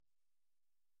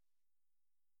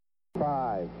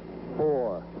5,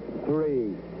 4,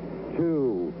 3,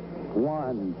 2,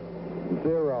 1,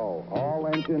 0. All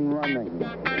engine running.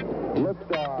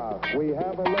 Liftoff. We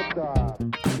have a liftoff.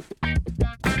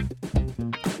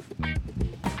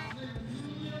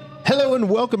 Hello and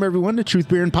welcome everyone to Truth,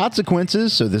 Beer, and Podsequences.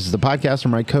 So this is the podcast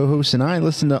where my co-host and I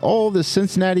listen to all the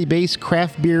Cincinnati-based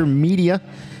craft beer media,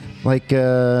 like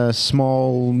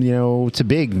small, to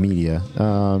big media,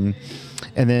 and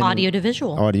then audio to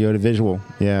visual.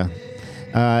 Yeah.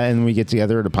 And we get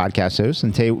together at a podcast host,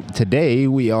 and today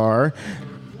we are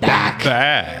back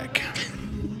at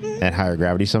Higher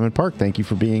Gravity Summit Park. Thank you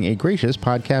for being a gracious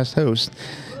podcast host.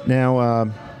 Now,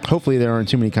 hopefully there aren't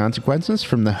too many consequences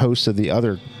from the hosts of the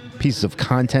other pieces of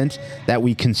content that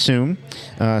we consume.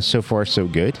 So far, so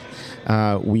good.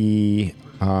 We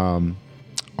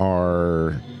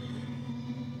are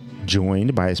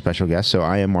joined by a special guest. So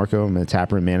I am Marco. I'm a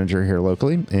taproom manager here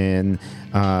locally, and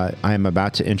I am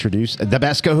about to introduce the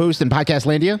best co-host in Podcast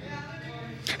Landia.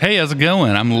 Hey, how's it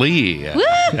going? I'm Lee. Hey.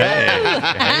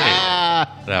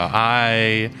 So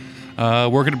I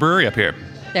work at a brewery up here.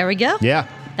 There we go. Yeah.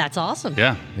 That's awesome.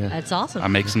 Yeah. That's awesome. I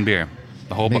make some beer.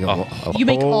 The whole You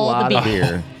make all the lot of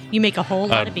beer. You make a whole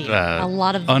lot of beer. A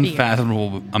lot of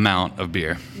unfathomable amount of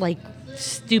beer. Like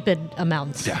stupid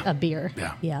amounts of beer.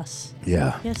 Yeah. Yes.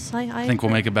 Yeah. Yes, I think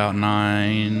we'll make about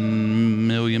 9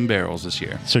 million barrels this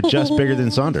year. So just bigger than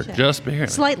Sonder. Just barely.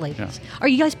 Slightly. Yeah. Are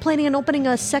you guys planning on opening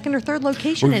a second or third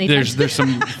location anytime soon? There's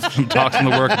some talks in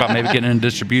the work about maybe getting into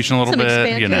distribution a little bit.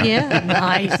 Expansion. Yeah,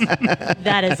 nice.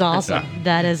 That is awesome. Yeah.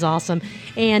 That is awesome.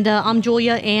 And I'm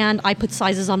Julia, and I put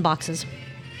sizes on boxes.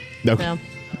 Okay.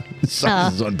 So,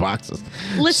 Sizes on boxes.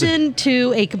 listen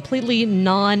to a completely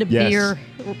non-beer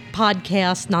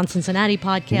podcast, non-Cincinnati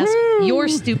podcast. Woo! Your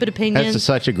Stupid Opinion. That's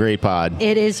such a great pod.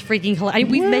 It is freaking hilarious.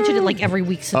 We've mentioned it like every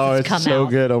week since it's come out. Oh, it's so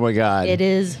good. Oh my god. It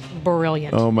is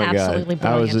brilliant. Oh my Absolutely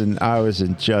god. brilliant. I was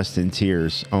just in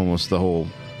tears almost the whole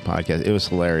podcast. It was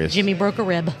hilarious. Jimmy broke a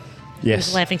rib. Yes. He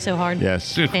was laughing so hard.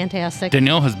 Yes. Fantastic.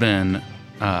 Danielle has been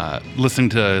listening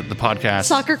to the podcast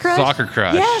Soccer Crush.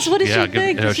 Yes, what does she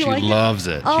think? Does she like loves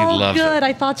it. Oh, she loves good. it.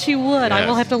 I thought she would. Yes.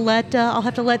 I'll have to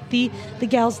let the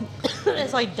gals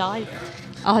as I die.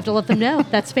 I'll have to let them know.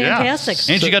 That's fantastic.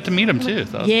 Yeah. And she got to meet him too.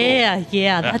 So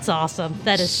Yeah, that's awesome.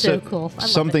 That is so cool. I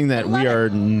love something it. that we are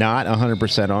not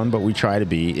 100% on, but we try to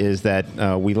be, is that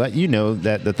we let you know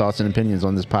that the thoughts and opinions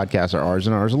on this podcast are ours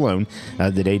and ours alone.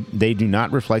 They do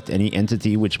not reflect any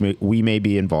entity which we may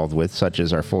be involved with, such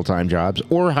as our full-time jobs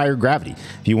or Higher Gravity.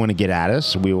 If you want to get at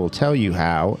us, we will tell you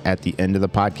how at the end of the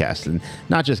podcast. And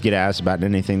not just get at us about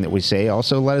anything that we say,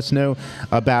 also let us know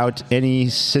about any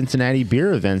Cincinnati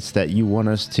beer events that you want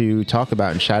us to talk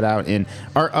about and shout out in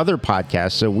our other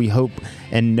podcasts. So we hope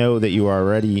and know that you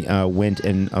already went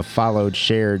and followed,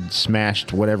 shared,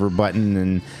 smashed whatever button,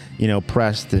 and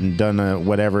pressed and done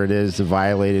whatever it is,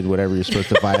 violated whatever you're supposed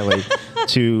to violate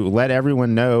to let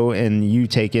everyone know, and you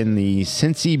take in the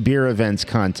Cincy Beer Events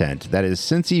content. That is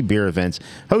Cincy Beer Events,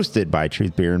 hosted by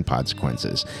Truth, Beer, and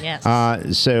Podsequences. Yes.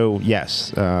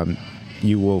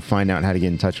 You will find out how to get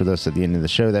in touch with us at the end of the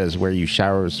show. That is where you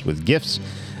shower us with gifts.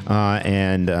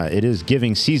 And it is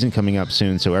giving season coming up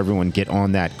soon, so everyone get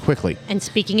on that quickly. And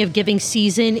speaking of giving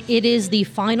season, it is the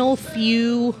final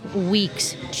few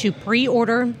weeks to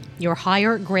pre-order your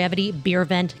Higher Gravity Beer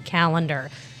Event calendar.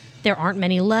 There aren't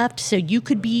many left, so you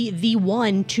could be the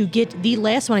one to get the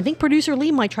last one. I think producer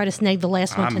Lee might try to snag the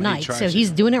last one tonight, so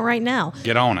he's doing it right now.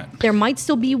 Get on it. There might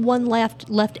still be one left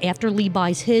after Lee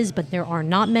buys his, but there are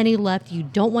not many left. You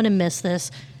don't want to miss this.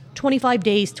 25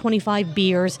 days, 25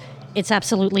 beers. It's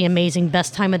absolutely amazing.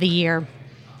 Best time of the year.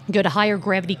 Go to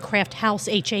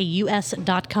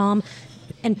highergravitycrafthouse.com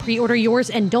and pre-order yours.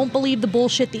 And don't believe the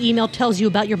bullshit the email tells you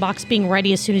about your box being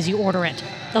ready as soon as you order it.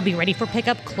 They'll be ready for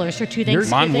pickup closer to Thanksgiving.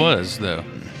 Mine was, though.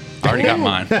 I already got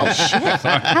mine. Oh, shit.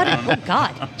 Oh,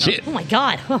 God. Shit. Oh, my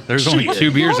God. There's only 2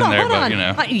 beers in there,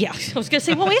 but yeah, I was going to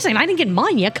say, well, wait a second. I didn't get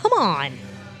mine yet. Come on.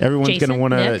 Everyone's going to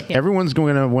want to. Nick, yeah. Everyone's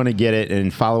going to want to get it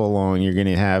and follow along. You're going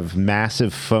to have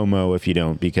massive FOMO if you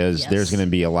don't, because there's going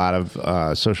to be a lot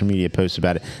of social media posts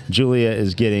about it. Julia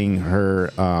is getting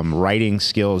her writing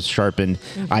skills sharpened.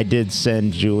 Mm-hmm. I did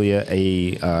send Julia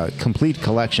a complete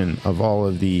collection of all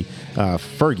of the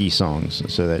Fergie songs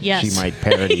so that she might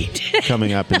parody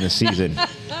coming up in the season.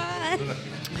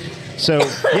 So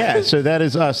that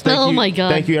is us. My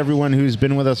God. Thank you, everyone who's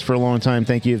been with us for a long time.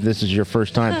 Thank you if this is your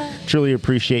first time. Truly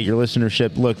appreciate your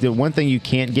listenership. Look, the one thing you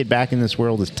can't get back in this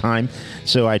world is time.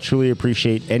 So I truly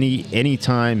appreciate any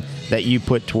time that you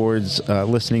put towards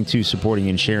listening to, supporting,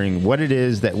 and sharing what it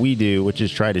is that we do, which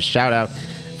is try to shout out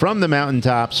from the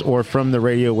mountaintops or from the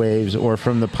radio waves or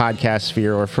from the podcast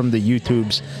sphere or from the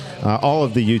YouTubes, all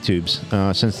of the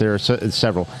YouTubes, since there are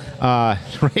several,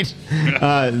 right?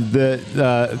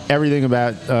 Everything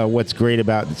about what's great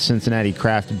about the Cincinnati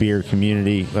craft beer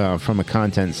community from a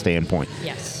content standpoint.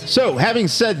 Yes. So, having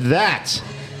said that,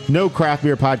 no craft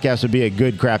beer podcast would be a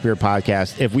good craft beer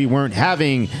podcast if we weren't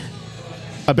having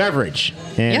a beverage.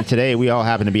 And today we all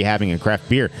happen to be having a craft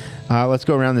beer. Let's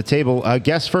go around the table.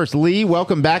 Guest first, Lee,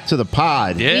 welcome back to the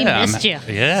pod. Yeah, We missed you.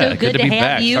 Yeah, So good to be have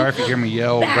back. you Sorry if you hear me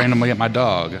yell randomly at my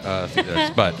dog through this,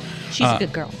 but She's a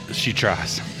good girl. she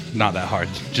tries. Not that hard.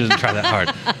 She doesn't try that hard.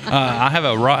 I have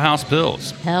a Rot House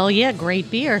Pils. Hell yeah, great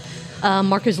beer.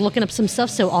 Marco's looking up some stuff,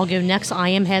 so I'll go next. I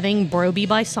am having Broby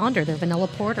by Sonder, their vanilla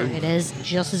porter. It is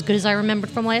just as good as I remembered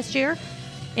from last year.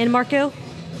 And Marco,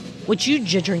 what you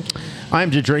drinking?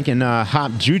 I'm just drinking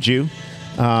Hop Juju,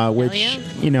 which,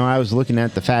 yeah. I was looking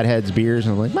at the Fatheads beers,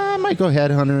 and I'm like, I might go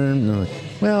Headhunter. And I'm like,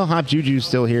 well, Hop Juju's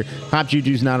still here. Hop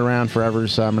Juju's not around forever,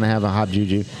 so I'm going to have a Hop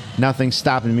Juju. Nothing's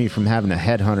stopping me from having a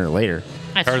Headhunter later.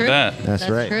 That's Heard true. that. That's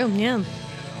right. True, yeah.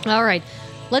 All right.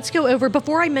 Let's go over,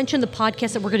 before I mention the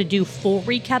podcast that we're going to do full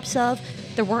recaps of,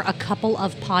 there were a couple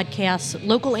of podcasts,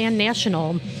 local and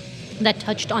national, that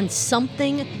touched on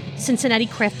something Cincinnati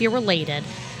craft beer related.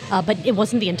 But it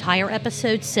wasn't the entire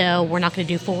episode, so we're not going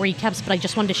to do full recaps, but I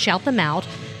just wanted to shout them out.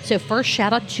 So first,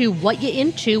 shout out to What You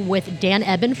Into with Dan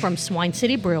Eben from Swine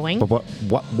City Brewing. But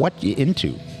what you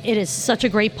into? It is such a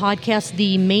great podcast.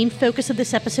 The main focus of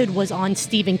this episode was on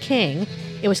Stephen King.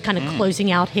 It was kind of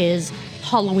closing out his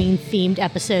Halloween-themed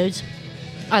episodes.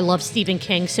 I love Stephen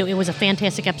King, so it was a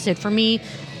fantastic episode for me.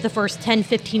 The first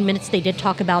 10-15 minutes, they did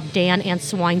talk about Dan and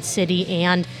Swine City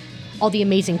and all the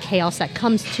amazing chaos that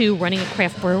comes to running a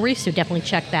craft brewery, so definitely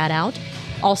check that out.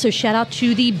 Also, shout out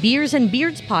to the Beers and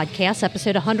Beards podcast,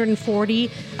 episode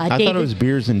 140. I thought it was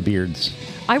Beers and Beards.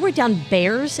 I wrote down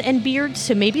Bears and Beards,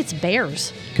 so maybe it's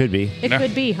Bears. Could be. It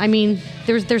could be. I mean,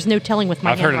 there's no telling with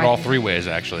my I've heard it all handwriting. 3 ways,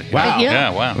 actually. Wow.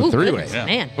 Yeah, wow. Ooh, 3 goodness, ways. Yeah.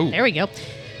 Man, Ooh. there we go.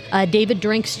 David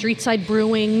drinks Streetside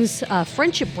Brewing's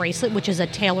Friendship Bracelet, which is a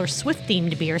Taylor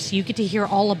Swift-themed beer, so you get to hear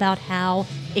all about how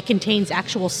it contains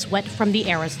actual sweat from the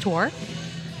Eras Tour.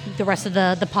 The rest of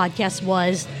the podcast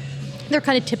was their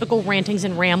kind of typical rantings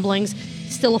and ramblings.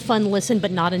 Still a fun listen,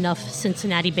 but not enough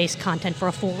Cincinnati-based content for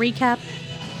a full recap.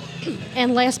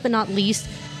 And last but not least,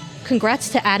 congrats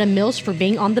to Adam Mills for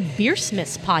being on the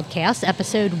Beersmiths podcast,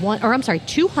 episode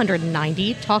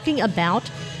 290, talking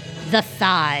about the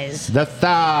thighs. The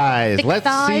thighs. Thick Let's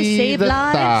thighs see save the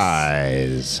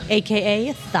lives. thighs.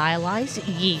 AKA thiolized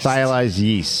yeast. Thiolized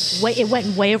yeast. It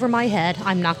went way over my head.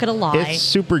 I'm not going to lie. It's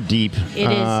super deep. It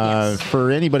is, yes.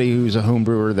 For anybody who's a home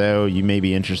brewer, though, you may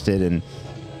be interested in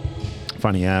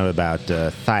finding out about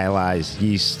thiolized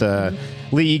yeast.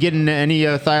 Lee, you getting any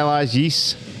thiolized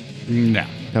yeast? No,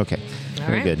 Okay.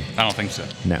 Very right. good. I don't think so.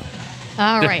 No.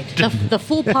 All right. The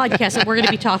full podcast that we're going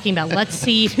to be talking about. Let's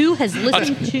see who has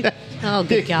listened to... Oh,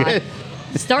 good God.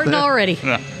 Starting already.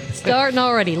 Starting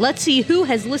already. Let's see who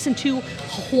has listened to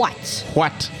what.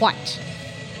 What?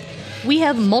 We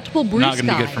have multiple brew Not going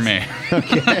to be good for me.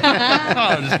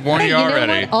 I'll just warn Hey, you you know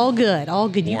already. what? All good. All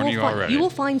good. Warn you already. You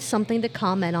will find something to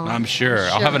comment on. I'm sure.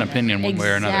 I'll have an opinion one way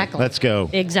or another. Exactly. Let's go.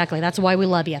 Exactly. That's why we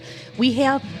love you. We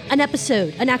have an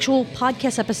actual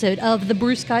podcast episode of the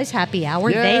Brew Skies Happy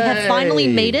Hour. They have Yay. finally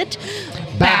made it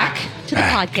back to the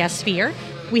podcast sphere.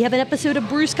 We have an episode of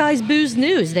Brew Skies Booze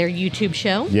News, their YouTube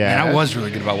show. Yeah. And I was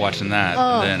really good about watching that.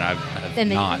 Oh. And then I've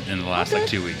And then- not in the last Okay.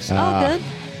 2 weeks. Oh, good.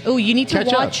 Oh, you need to Catch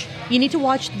up. watch. You need to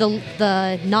watch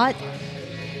the not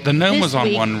The Gnome this was on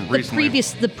week, one recently.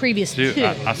 The previous too. two.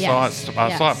 I saw it.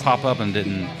 I saw it pop up and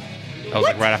didn't. I was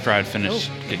like What? right after I had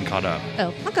finished getting caught up.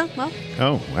 Oh, okay. Well,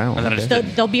 Oh, wow. And then I just Okay.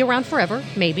 didn't. they'll be around forever,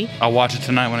 maybe. I'll watch it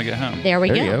tonight when I get home. There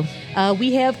we There go. you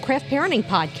We have Craft Parenting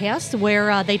Podcast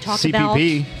where they talk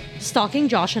CPP. about stalking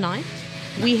Josh and I.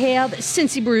 We have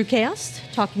Cincy Brewcast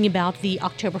talking about the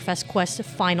Oktoberfest Quest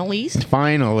finalies.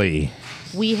 Finally.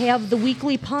 We have the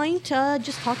Weekly Pint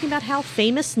just talking about how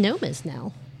famous Gnome is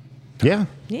now. Yeah.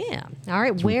 Yeah. All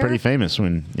right. Pretty famous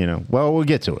when, well, we'll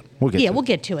get to it. We'll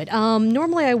get to it.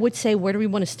 Normally, I would say where do we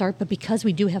want to start, but because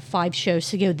we do have 5 shows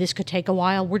to go, this could take a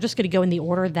while. We're just going to go in the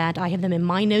order that I have them in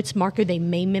my notes. Marco, they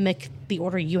may mimic the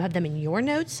order you have them in your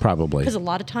notes. Probably. Because a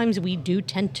lot of times we do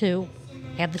tend to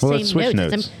have the Well, same let's switch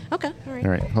notes. notes. Okay. All right.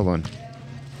 All right. Hold on.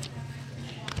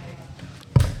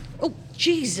 Oh,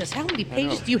 Jesus. How many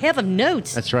pages do you have of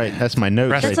notes? That's right. That's my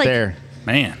notes That's right like- there.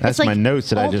 Man. That's like my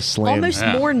notes that I just slammed. Almost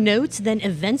Yeah. more notes than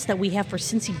events that we have for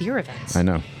Cincy beer events. I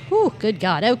know. Whew, good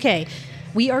God. Okay.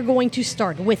 We are going to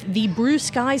start with the Brew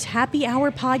Skies Happy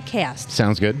Hour podcast.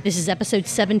 Sounds good. This is episode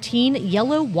 17,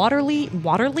 Yellow Waterly.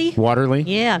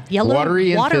 Yeah, Yellow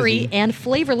Watery and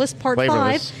Flavorless Part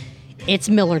Flavorless. 5. It's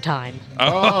Miller time.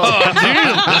 I do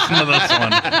need to listen to this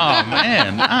one. Oh,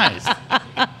 man. Nice.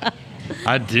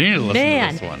 I do need to listen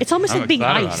to this one. It's almost I'm like being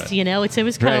excited about iced, it. you know? It's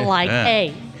almost kind of Right. like, Yeah.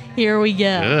 hey, here we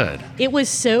go. Good. It was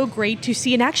so great to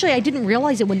see. And actually, I didn't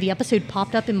realize it when the episode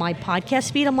popped up in my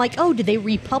podcast feed. I'm like, oh, did they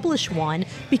republish one?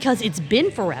 Because it's been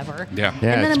forever. Yeah.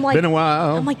 Yeah, And then it's I'm like, been a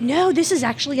while. I'm like, no, this is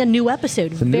actually a new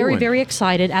episode. a new Very, one. very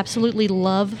excited. Absolutely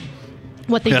love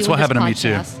what they That's do what with this happened to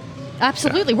me, too. podcast.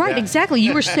 Absolutely, right, exactly.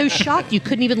 You were so shocked you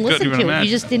couldn't even listen even to it. imagine. You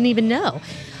just didn't even know.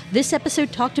 This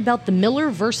episode talked about the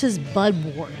Miller versus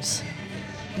Bud Wars,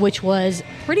 which was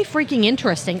pretty freaking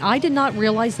interesting. I did not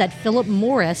realize that Philip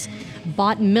Morris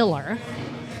bought Miller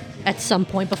at some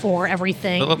point before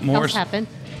everything Philip Morris- else happened.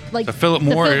 Like the Philip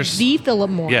Morris- the Philip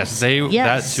Morris. Yes,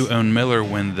 that's who owned Miller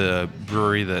when the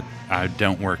brewery that I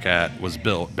don't work at was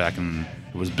built back in.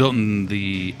 It was built in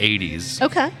the 80s.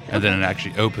 Okay. And then it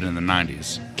actually opened in the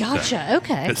 90s. Gotcha. So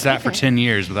Okay. it sat for okay. 10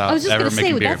 years without I was just ever gonna say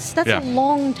making beer. that's Yeah. a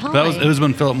long time. It was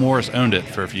when Philip Morris owned it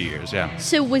for a few years. Yeah.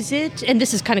 So was it? And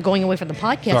this is kind of going away from the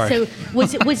podcast. Sorry. So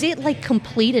was it like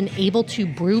complete and able to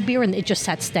brew beer, and it just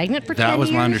sat stagnant for 10 That years?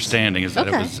 was my understanding. Is that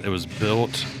Okay. it was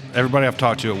built. Everybody I've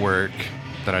talked to at work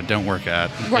that I don't work at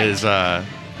Right.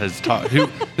 has taught.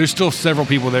 There's still several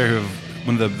people there who have,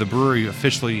 when the brewery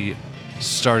officially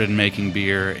started making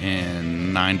beer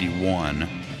in '91.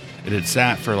 It had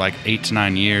sat for like 8 to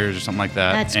 9 years or something like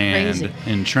that. That's and crazy.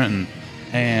 in Trenton,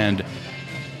 and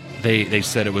they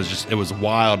said it was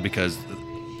wild because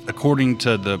according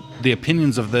to the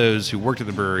opinions of those who worked at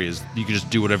the brewery is you could just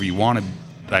do whatever you wanted,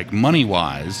 like money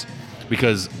wise,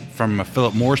 because from a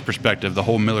Philip Morris perspective, the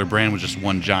whole Miller brand was just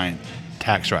one giant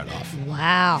tax write off.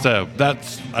 Wow. So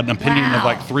that's an opinion of Wow.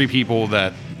 like 3 people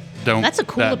that don't. That's a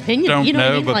cool that opinion, Don't you know what I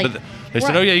know, mean? but, Like, but they said,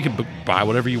 right. "Oh yeah, you could buy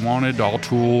whatever you wanted, all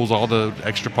tools, all the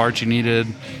extra parts you needed,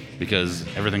 because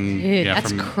everything." Dude, yeah,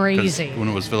 that's 'cause crazy. When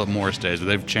it was Philip Morris days, but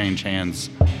they've changed hands,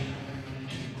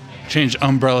 changed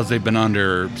umbrellas they've been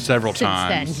under several Since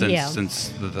times then, yeah.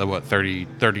 since the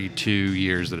 32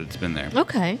 years that it's been there.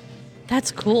 Okay,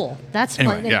 that's cool. That's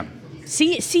Anyway, fun. yeah.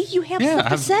 See, you have Yeah, stuff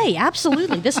to I've- say.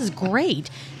 Absolutely, this is great.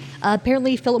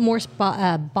 Apparently, Philip Morris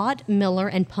bought Miller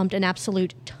and pumped an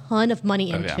absolute ton of money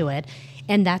into it.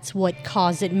 And that's what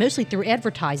caused it, mostly through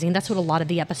advertising. That's what a lot of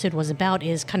the episode was about,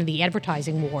 is kind of the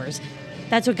advertising wars.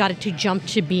 That's what got it to jump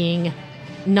to being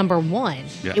number one.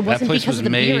 Yeah, It that wasn't place because was of the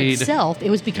beer made- itself. It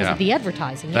was because Yeah. of the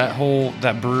advertising.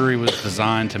 That brewery was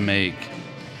designed to make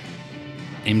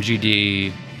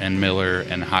MGD and Miller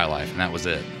and High Life, and that was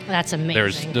it. That's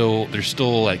amazing. There's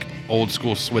still like old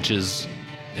school switches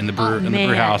in the Oh, in the brew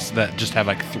man. house that just have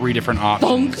like 3 different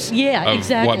options. Thunk. Yeah, of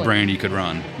exactly. what brand you could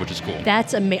run, which is cool.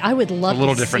 That's amazing. I would love It's a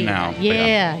little to different see now, that. but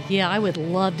yeah. Yeah, I would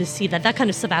love to see that. That kind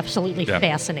of stuff absolutely Yeah.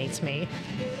 fascinates me.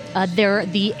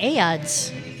 The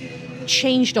ads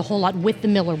changed a whole lot with the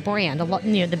Miller brand. A lot,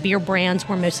 the beer brands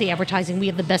were mostly advertising, we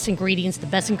have the best ingredients,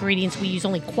 we use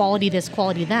only quality this,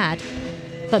 quality that.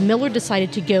 But Miller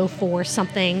decided to go for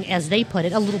something, as they put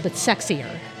it, a little bit sexier.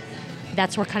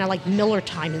 That's where kind of like Miller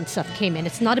time and stuff came in.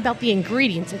 It's not about the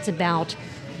ingredients, it's about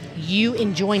you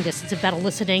enjoying this. It's about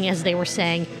eliciting, as they were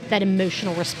saying, that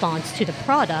emotional response to the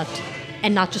product,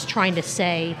 and not just trying to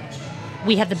say,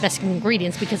 we have the best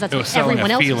ingredients, because that's It what was selling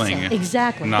everyone a else feeling, is saying.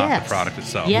 Exactly. not the yes. product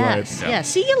itself. Yes. Right. Yeah. Yeah.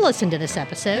 See, you listen to this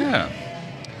episode. Yeah.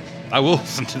 I will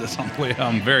listen to this on the way.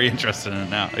 I'm very interested in it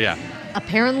now. Yeah.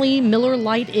 Apparently, Miller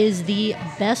Lite is the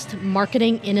best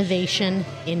marketing innovation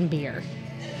in beer.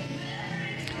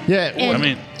 Yeah, And- I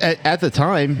mean, at the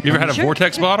time. you ever had a Sure.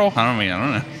 Vortex bottle? I don't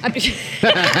know. I mean,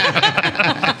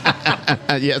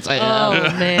 Yes, I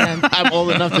have. oh man. I'm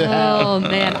old enough to have. Oh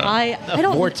man, I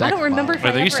Vortex don't remember if But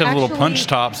I they used to ever have little actually- punch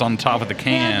tops on top of the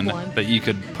can had one. that you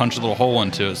could punch a little hole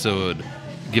into it so it would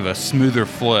give a smoother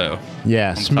flow.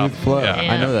 Yeah, on smooth top. flow. Yeah.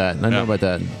 I know that. I know Yeah. about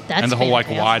that. That's and the whole like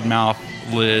fantastic. wide mouth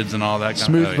lids and all that.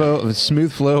 Smooth kind flow,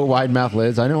 smooth flow, wide mouth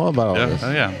lids. I know all about all Yeah. this.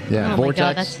 Oh, yeah. Yeah, Oh my Vortex.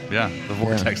 God, that's. Yeah, the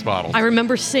Vortex bottles. I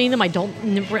remember seeing them. I don't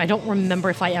remember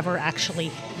if I ever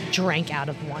actually drank out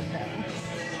of one though.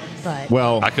 But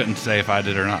well, I couldn't say if I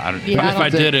did or not. Yeah, I if I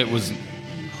don't did, it was,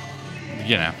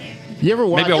 you know, you ever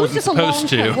watch? maybe I It was wasn't just a long supposed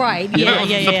to. time, right. Maybe Yeah, I wasn't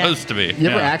yeah, yeah. supposed to be. You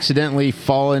ever Yeah. accidentally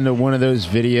fall into one of those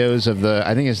videos of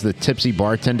I think it's the tipsy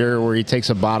bartender where he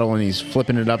takes a bottle and he's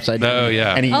flipping it upside down. Oh,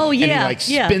 yeah. And he, Oh, and he yeah, like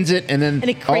yeah. spins it and then And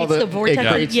it creates the vortex. It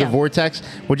creates Yeah. the vortex.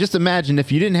 Well, just imagine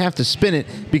if you didn't have to spin it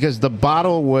because the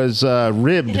bottle was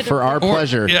ribbed for our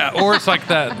pleasure. Yeah, or it's like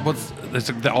that. It's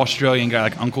like the Australian guy,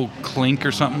 like Uncle Clink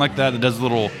or something like that. That does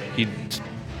he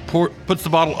puts the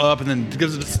bottle up and then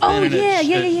gives it a spin. Oh, and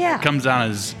yeah. It comes down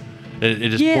as it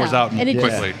just Yeah, pours out and it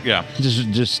quickly. Yeah.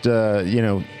 Just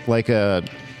like a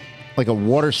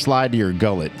water slide to your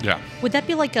gullet. Yeah. Would that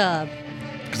be like a?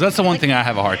 Because that's the one thing I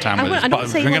have a hard time with. I don't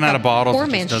say drinking like out a of bottles poor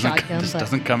it man's just shotgun, but-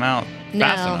 doesn't come out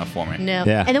fast enough for me. No.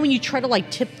 Yeah. And then when you try to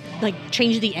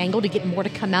change the angle to get more to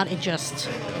come out, it just.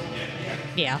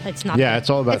 Yeah, it's not. Yeah, good. it's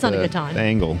all about It's not a good time. the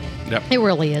angle. Yep. It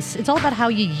really is. It's all about how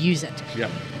you use it. Yep.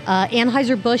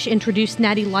 Anheuser-Busch introduced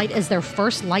Natty Light as their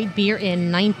first light beer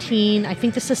in I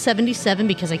think this is 77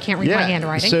 because I can't read my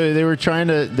handwriting. So they were trying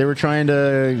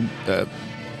to.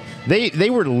 They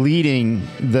were leading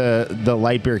the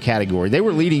light beer category. They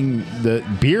were leading the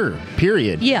beer,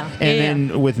 period. Yeah. And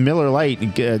then with Miller Lite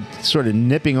sort of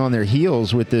nipping on their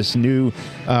heels with this new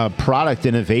product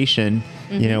innovation,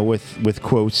 with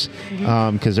quotes,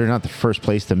 because they're not the first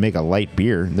place to make a light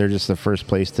beer. They're just the first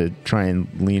place to try and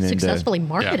lean successfully into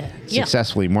market it. Yeah.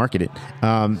 successfully market it.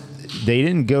 They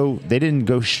didn't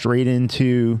go straight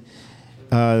into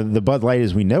the Bud Light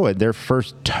as we know it. Their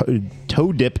first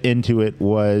toe dip into it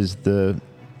was the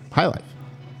High Life.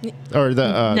 Or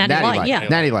the Natty Natty Light, Light. yeah.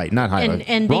 Natty Light, not High Life.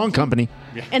 And they Wrong did- company.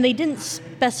 And they didn't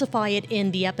specify it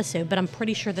in the episode, but I'm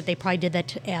pretty sure that they probably did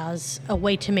that as a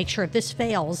way to make sure if this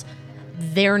fails,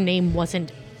 their name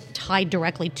wasn't tied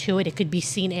directly to it. It could be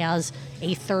seen as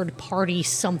a third party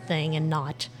something and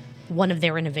not one of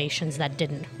their innovations that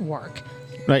didn't work.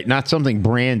 Right, not something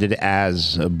branded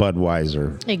as a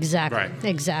Budweiser. Exactly. Right.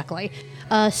 Exactly.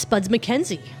 Spuds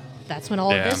McKenzie. That's when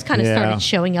all Yeah. of this kind of Yeah. started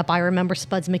showing up. I remember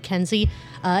Spuds McKenzie.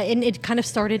 And it kind of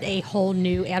started a whole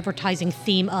new advertising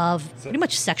theme of pretty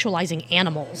much sexualizing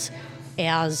animals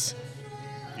as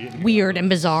weird and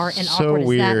bizarre and So awkward as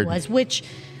weird. that was, which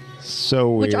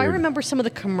Weird. I remember some of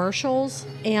the commercials,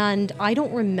 and I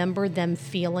don't remember them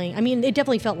feeling. I mean, it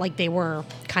definitely felt like they were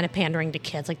kind of pandering to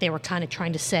kids, like they were kind of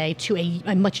trying to say to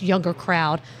a much younger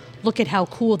crowd, "Look at how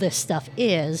cool this stuff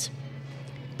is."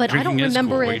 But I don't Drinking is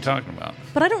remember cool. it. What are you talking about?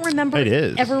 But I don't remember It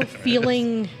is. ever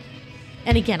feeling.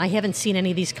 And again, I haven't seen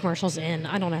any of these commercials in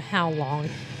I don't know how long,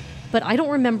 but I don't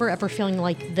remember ever feeling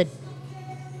like the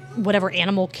whatever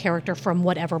animal character from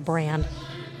whatever brand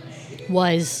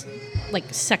was like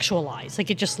sexualized. Like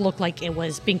it just looked like it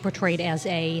was being portrayed as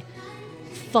a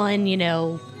fun,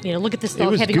 look at this It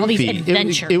dog was having all these goofy.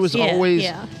 adventures. It was Yeah, always.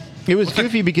 yeah. It was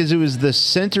goofy because it was the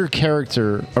center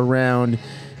character around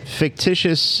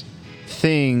fictitious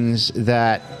things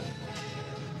that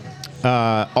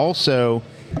also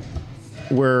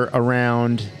were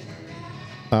around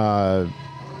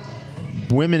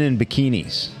women in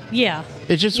bikinis. Yeah.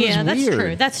 It just was Yeah, that's weird.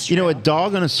 true. That's You know, a true.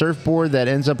 dog on a surfboard that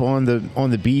ends up on the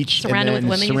beach Surrounded and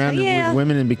with then women. You're surrounded like, yeah. with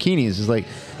women in bikinis is like,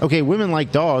 okay, women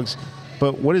like dogs,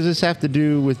 but what does this have to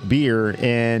do with beer?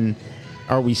 And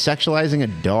are we sexualizing a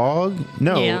dog?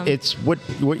 No, Yeah. it's what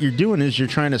you're doing is you're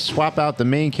trying to swap out the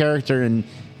main character and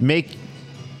make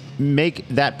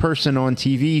that person on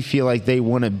TV feel like they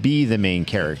want to be the main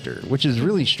character, which is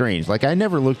really strange. Like I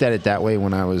never looked at it that way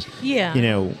when I was, Yeah.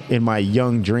 in my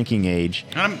young drinking age.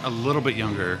 And I'm a little bit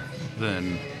younger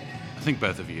than I think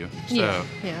both of you. So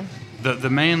Yeah. the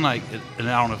main and I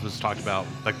don't know if it was talked about,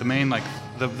 like the main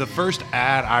the first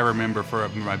ad I remember for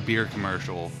my beer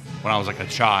commercial when I was like a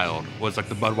child was like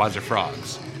the Budweiser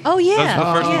frogs. Oh yeah. Those are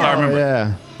the first ones I remember.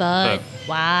 Yeah.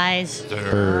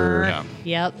 Budweiser. Yeah.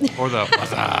 Yep. Or the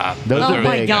Those Oh are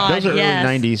my big. God, Those are yes.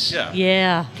 early 90s. Yeah.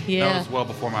 Yeah. That Yeah. was well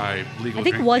before my legal I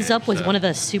think drink "Was age, Up" was so. one of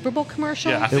the Super Bowl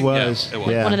commercials. Yeah, I think, was. Yeah, it was.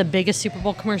 Yeah. One of the biggest Super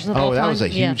Bowl commercials of all Oh, time. that was a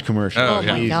Yeah. huge commercial. Oh,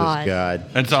 yeah. my Jesus God. God.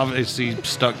 And it's obviously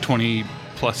stuck 20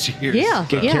 plus years. Yeah.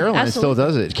 so. Yeah. Caroline absolutely. still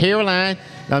does it. Caroline,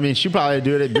 I mean, she probably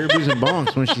do it at Beer Booze and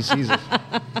Bonks when she sees it.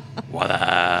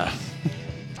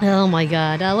 Oh my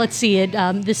God. Let's see it.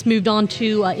 This moved on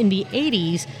to in the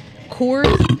 80s. Coors.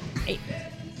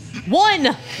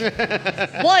 One.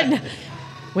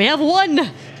 We have one.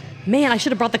 Man, I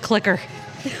should have brought the clicker.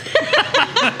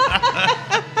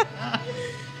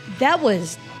 That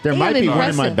was. There damn might be one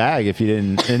in my impressive. bag if you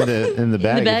didn't in the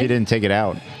bag if bag? you didn't take it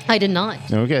out. I did not.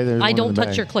 Okay, there's I one don't in the touch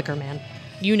bag. your clicker, man.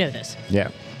 You know this. Yeah.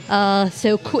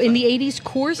 So in the 80s,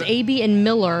 Coors, AB, and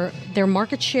Miller, their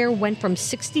market share went from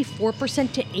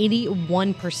 64% to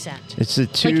 81%. It's the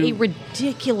two Like a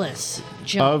ridiculous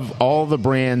jump. of all the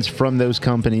brands from those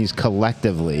companies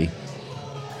collectively.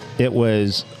 It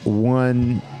was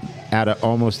one out of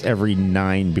almost every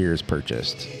 9 beers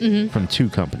purchased from 2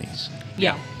 companies.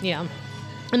 Yeah.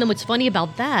 And then what's funny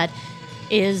about that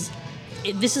is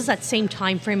this is that same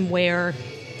time frame where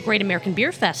Great American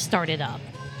Beer Fest started up.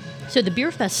 So the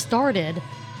Beer Fest started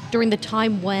during the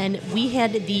time when we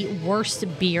had the worst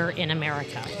beer in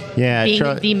America. Yeah,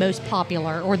 being the most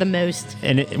popular or the most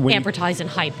when advertised and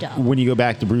hyped up. When you go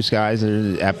back to Blue Skies,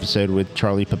 there's an episode with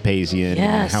Charlie Papazian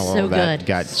and how all that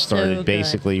got started,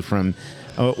 basically from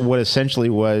what essentially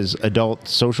was adult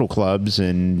social clubs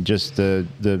and just the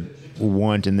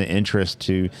want and the interest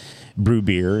to brew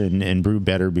beer and brew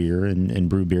better beer and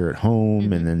brew beer at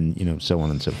home, and then so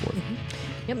on and so forth.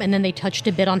 Yep, and then they touched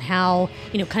a bit on how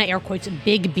kind of air quotes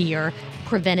big beer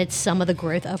prevented some of the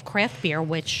growth of craft beer,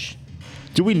 which.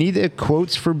 Do we need the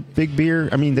quotes for big beer?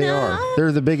 I mean,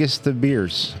 they're the biggest of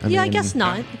beers. I guess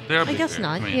not. I guess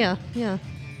not. Yeah.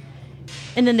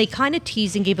 And then they kind of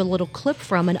teased and gave a little clip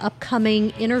from an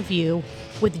upcoming interview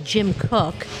with Jim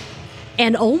Cook.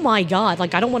 And oh my God,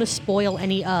 I don't want to spoil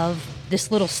any of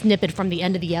this little snippet from the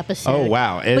end of the episode. Oh,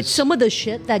 wow. But some of the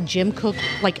shit that Jim Cook,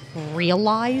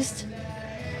 realized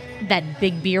that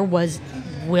big beer was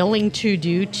willing to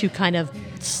do to kind of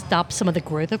stop some of the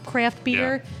growth of craft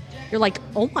beer. Yeah. You're like,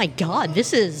 oh my God,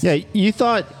 this is you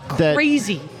thought that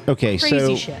crazy. Okay, crazy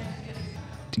so shit.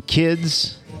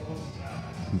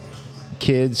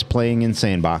 Kids playing in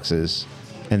sandboxes,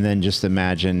 and then just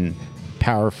imagine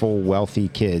powerful, wealthy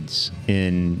kids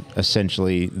in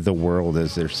essentially the world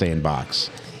as their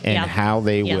sandbox, and how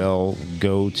they will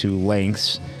go to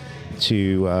lengths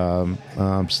to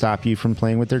stop you from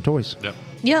playing with their toys. Yep.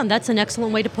 Yeah, that's an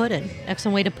excellent way to put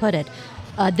it.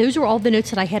 Those are all the notes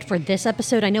that I had for this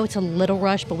episode. I know it's a little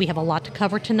rushed, but we have a lot to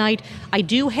cover tonight. I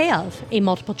do have a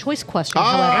multiple choice question,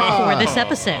 however, for this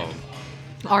episode.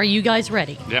 Are you guys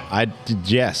ready? Yeah.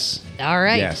 Yes. All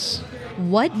right. Yes.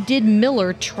 What did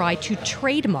Miller try to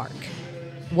trademark?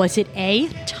 Was it A,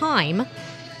 time,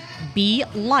 B,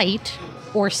 light,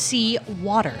 or C,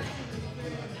 water?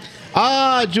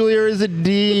 Julia is a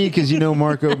D, because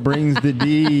Marco brings the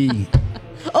D.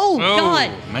 Oh,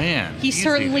 God. Man. He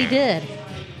certainly did.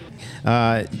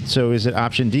 So is it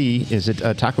option D? Is it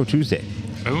Taco Tuesday?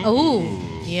 Oh,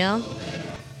 yeah.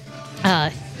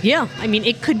 Yeah, I mean,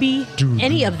 it could be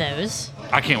any of those.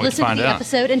 I can't wait to find out. Listen to the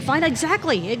episode and find out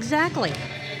exactly.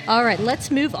 All right,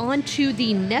 let's move on to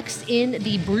the next in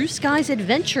the Brew Skies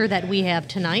adventure that we have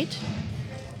tonight.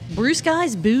 Brew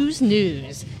Skies Booze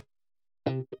News.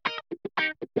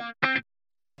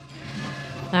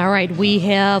 All right, we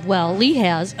have, Lee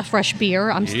has a fresh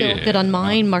beer. I'm still good on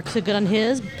mine. Mark's still good on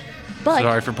his. But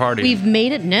sorry for partying. We've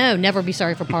made it. No, never be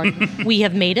sorry for partying. We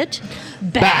have made it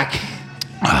back.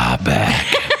 Back.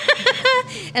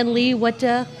 And Lee, what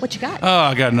you got? Oh,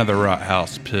 I got another Rot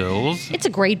House Pils. It's a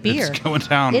great beer. It's going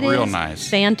down real nice.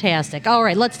 Fantastic. All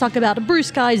right, let's talk about Brew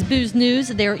Skies Booze News,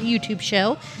 their YouTube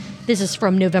show. This is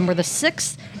from November the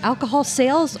 6th. Alcohol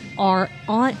sales are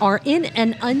in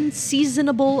an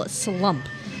unseasonable slump.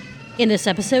 In this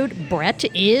episode, Brett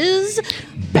is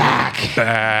back.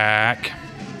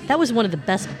 That was one of the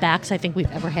best backs I think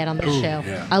we've ever had on this show.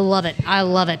 Yeah. I love it.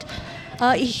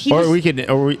 We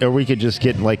could just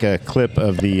get a clip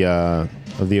of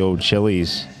the old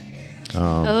Chili's.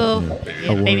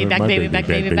 Baby back.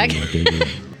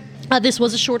 This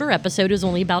was a shorter episode. It was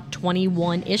only about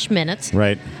 21-ish minutes.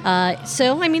 Right.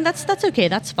 So, I mean, that's okay.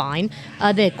 That's fine.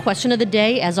 The question of the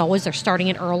day, as always, they're starting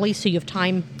it early, so you have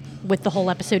time with the whole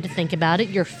episode to think about it.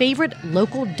 Your favorite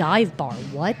local dive bar.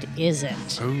 What is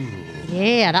it? Ooh.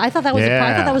 Yeah, I thought that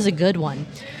was a good one.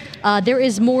 There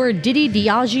is more Diddy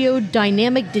Diageo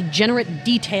dynamic degenerate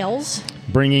details.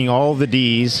 Bringing all the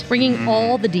D's.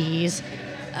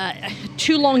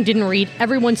 Too long didn't read.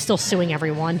 Everyone's still suing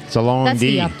everyone. It's a long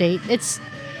D. That's the update. It's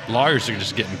lawyers are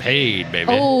just getting paid,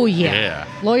 baby. Oh yeah.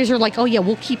 Lawyers are like, oh yeah,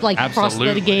 we'll keep cross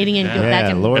litigating and go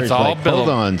back and lawyers it's all hold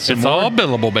on. It's all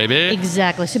billable, baby.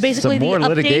 Exactly. So basically, some more the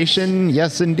litigation.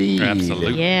 Yes, indeed.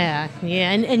 Absolutely. Yeah.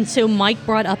 And so Mike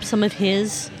brought up some of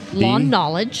his law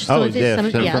knowledge. From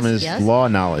his law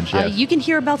knowledge. Yes. You can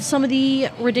hear about some of the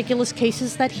ridiculous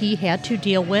cases that he had to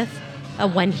deal with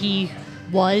when he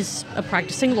was a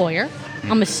practicing lawyer.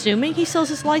 I'm assuming he sells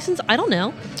his license. I don't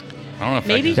know. I don't know if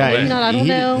maybe not. I don't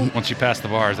know. Once you pass the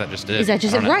bar, is that just it? Is that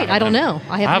just it? Right. I don't know.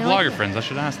 I have lawyer friends. I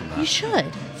should ask them that. You should.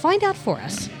 Find out for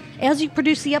us. As you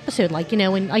produce the episode,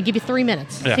 and I give you 3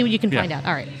 minutes. See what you can find out.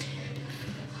 All right.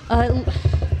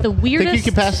 The weirdest... Think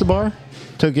you could pass the bar?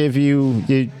 Took if you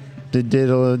did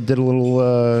a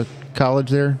little college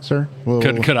there, sir?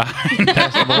 Could I?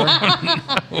 Pass the bar?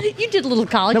 No. You did a little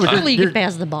college. Surely you could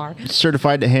pass the bar.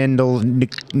 Certified to handle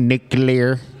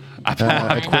nuclear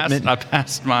equipment. I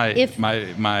passed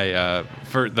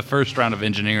for the first round of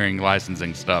engineering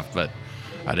licensing stuff, but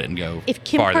I didn't go If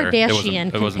Kim farther.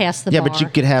 Kardashian can pass the bar, but you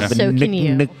could have so can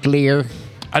you. nuclear.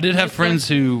 I did have friends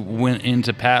who went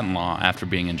into patent law after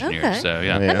being engineers. Okay. So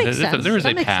yeah, That makes sense. there is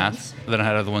That a makes path. sense. Then I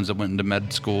had other ones that went into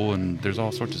med school, and there's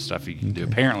all sorts of stuff you can do.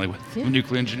 Apparently with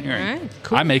nuclear engineering, All right,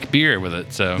 cool. I make beer with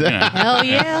it. So Hell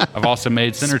yeah. I've also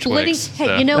made center Splitting. twigs. Hey,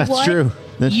 so. you know That's what? true.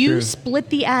 That's you true. split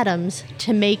the atoms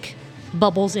to make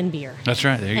bubbles in beer. That's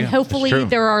right. There you And go. hopefully true.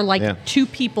 there are like Yeah. 2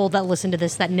 people that listen to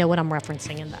this that know what I'm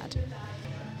referencing in that.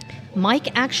 Mike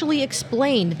actually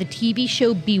explained the TV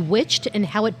show Bewitched and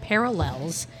how it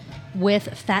parallels with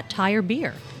Fat Tire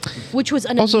beer, which was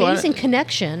an Also, amazing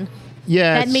connection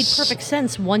Yeah, that made it's- perfect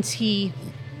sense once he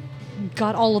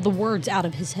got all of the words out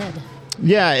of his head.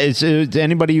 Yeah, it's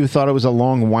anybody who thought it was a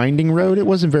long, winding road. It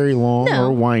wasn't very long No.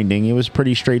 or winding. It was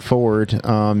pretty straightforward.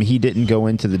 He didn't go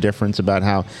into the difference about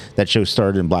how that show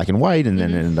started in black and white and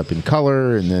then ended up in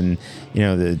color, and then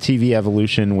the TV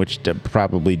evolution, which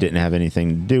probably didn't have anything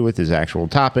to do with his actual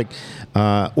topic,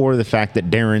 or the fact that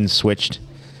Darren switched.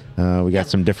 We got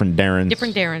some different Darrens.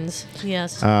 Different Darrens,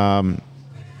 yes.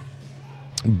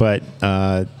 but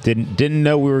didn't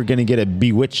know we were going to get a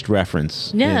Bewitched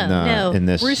reference. no. in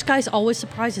this. Bruce Guys always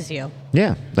surprises you.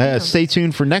 Yeah, stay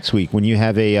tuned for next week when you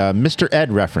have a Mr.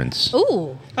 Ed reference.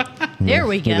 Ooh, there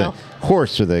we With go. a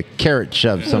horse with a carrot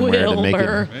shoved somewhere to make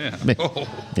Wilbur. it.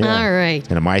 Yeah. All right.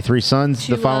 And My Three Sons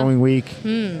the To, following week.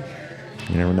 You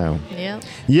never know. Yeah.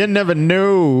 You never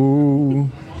know.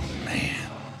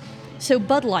 So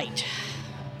Bud Light.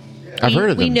 I've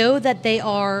heard of them. We know that they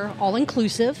are all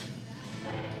inclusive.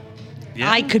 Yeah.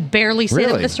 I could barely say it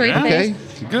Really? with a straight Yeah. face.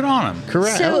 Good on them.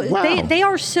 Correct. So Oh, wow. they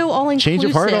are so all inclusive. Change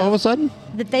of heart all of a sudden?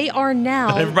 That they are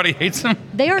now Everybody hates them.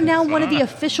 they are now one of the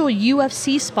official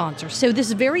UFC sponsors. So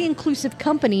this very inclusive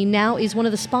company now is one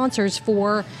of the sponsors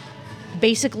for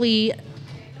basically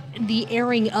the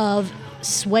airing of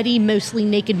sweaty, mostly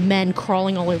naked men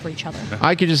crawling all over each other.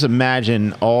 I could just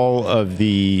imagine all of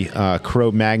the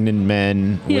Cro-Magnon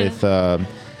men Yeah.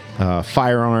 with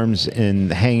firearms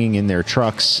and hanging in their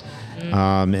trucks,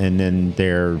 and then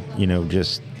their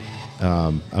just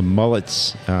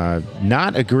mullets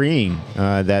not agreeing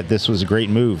that this was a great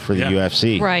move for the Yeah.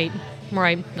 UFC.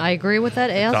 Right. I agree with that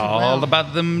as It's all well.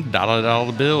 about them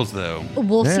dollar bills, though.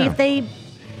 We'll see Yeah. if they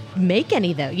make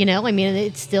any, though. I mean,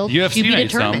 it's still UFC to be made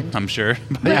some, determined. I'm sure.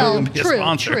 Well, Be a true.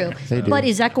 sponsor. They do. But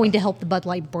is that going to help the Bud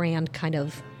Light brand kind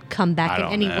of come back I in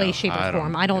don't any know. way, shape, I or don't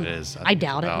form? think I don't. it is. I I think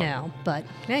doubt it it's out. now. But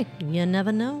hey, you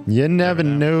never know. You never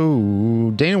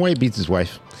know. Dana White beats his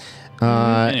wife.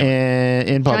 And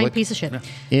in public, Giant piece of shit.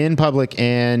 in public,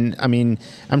 and I mean,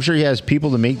 I'm sure he has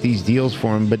people to make these deals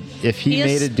for him. But if he made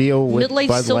is a deal with middle-aged,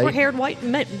 Bud Light, silver-haired white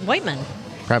men.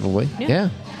 probably, Yeah. yeah,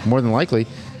 more than likely,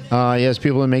 he has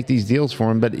people to make these deals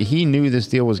for him. But he knew this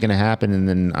deal was going to happen, and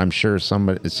then I'm sure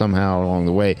somebody somehow along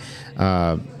the way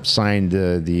signed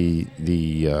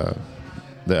the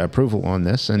approval on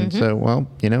this. And so, well,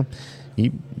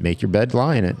 you make your bed,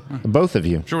 lie in it, both of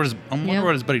you. Sure. I wonder Yeah.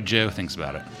 what his buddy Joe thinks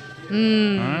about it. I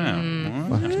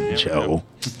don't know. Joe,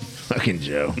 fucking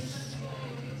Joe.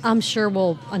 I'm sure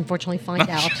we'll unfortunately find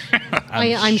out.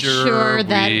 I'm sure sure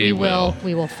that we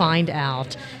we will find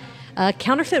out.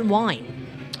 Counterfeit wine.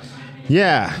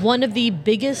 Yeah, One of the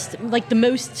biggest, like the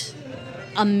most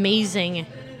amazing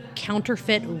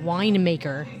counterfeit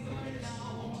winemaker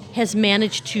has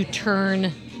managed to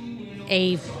turn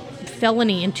a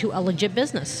felony into a legit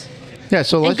business. yeah.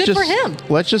 So let's good just for him,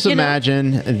 let's just you know?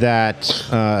 imagine that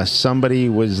somebody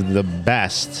was the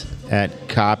best at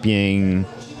copying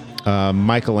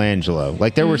Michelangelo.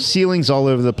 Like there were ceilings all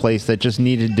over the place that just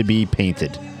needed to be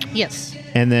painted. Yes.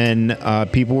 And then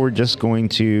people were just going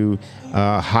to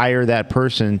hire that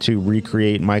person to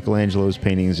recreate Michelangelo's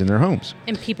paintings in their homes.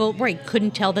 And people,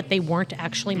 couldn't tell that they weren't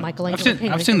actually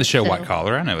Michelangelo. I've seen the show So- White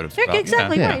Collar. I know what it's Yeah, about.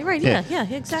 exactly. Yeah. Right. Yeah. Yeah.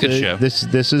 Exactly. Good show.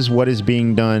 This is what is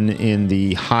being done in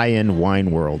the high-end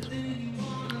wine world.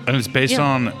 And it's based Yeah.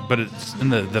 on, but it's in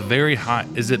the very high.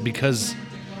 Is it because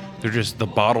they're just the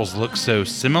bottles look so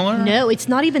similar? No, it's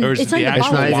not even. Or is It's it not the even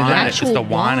actual bottle. It's the wine? actual It's the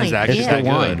wine is actually It's that the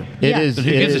wine. good. It Yeah. is. Then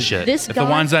who it gives a is- shit? This If guy- the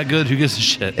wine's that good, who gives a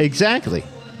shit? Exactly.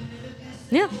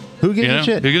 Yeah. Who gives You know? a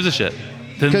shit? Who gives a shit?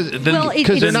 Because Well, it-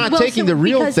 they're it's- not well, taking so the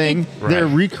real because thing. it- They're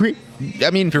Right. recreating. I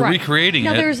mean, They're recreating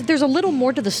Now it. there's a little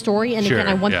more to the story, and Sure, again,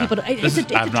 I want yeah. people to. This is-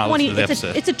 I've not listened to the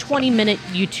episode. It's a 20-minute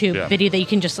YouTube Yeah. video that you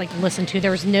can just listen to.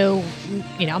 There's no,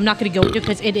 I'm not going to go into it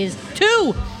because it is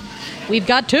 2. We've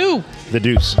got 2. the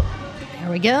deuce.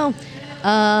 There we go.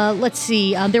 Let's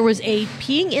see. There was a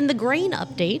peeing in the grain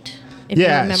update. If you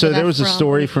Yeah. remember So that there was a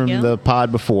story from yeah. the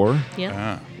pod before.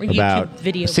 Yeah. Or about YouTube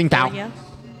video. Tsingtao. before, Yeah.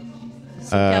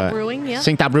 Tsingtao Brewing. Yeah.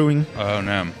 Tsingtao Brewing. Oh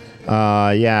no.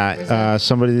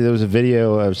 Somebody. There was a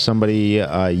video of somebody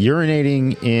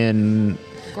urinating in.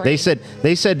 Great.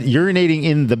 They said urinating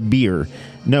in the beer,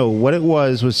 No, what it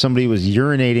was somebody was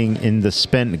urinating in the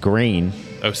spent grain.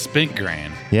 Oh, spent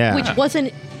grain. Yeah. Which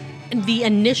wasn't the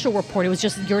initial report. It was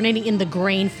just urinating in the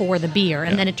grain for the beer,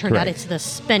 and then it turned out Correct. it's the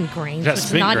spent grain. That So it's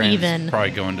spent not grain's even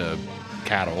probably going to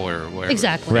cattle or whatever.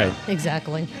 exactly Right.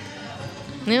 Exactly.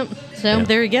 Yep. So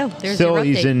there you go. There's Still,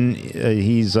 your update.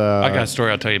 he's I got a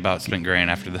story I'll tell you about spent grain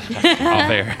after the off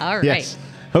air. All right. Yes.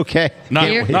 Okay.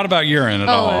 Not about urine at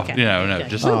Oh, all. okay. No, Okay.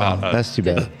 just Oh, about that's too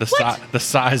bad. the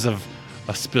size of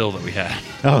a spill that we had.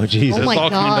 Oh, Jesus. Oh, my It's all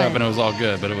cleaned God. up and it was all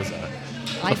good, but it was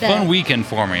I a bet. fun weekend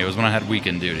for me. It was when I had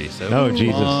weekend duty. So Oh,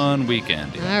 Jesus. fun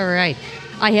weekend. All right.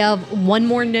 I have one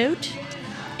more note,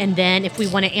 and then if we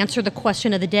want to answer the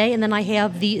question of the day, and then I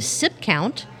have the sip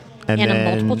count And a then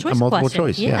multiple choice a multiple question.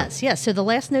 choice, yeah. Yes. So the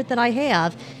last note that I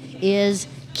have is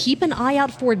keep an eye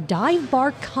out for dive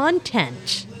bar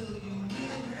content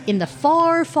in the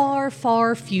far, far,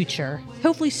 far future.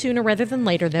 Hopefully sooner rather than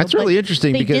later, though. That's really But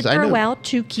interesting they because did I throw know- out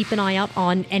to keep an eye out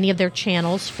on any of their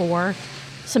channels for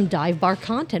some dive bar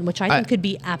content, which I think could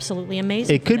be absolutely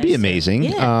amazing. It could be amazing.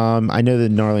 Yeah. I know that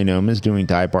Gnarly Gnome is doing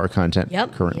dive bar content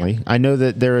Yep. currently. I know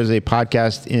that there is a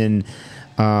podcast in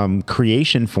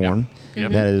creation form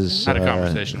Yep. that is Had a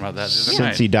conversation about that the other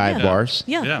night. Cincy dive Yeah. bars.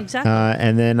 Yeah, Yeah. exactly.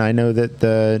 And then I know that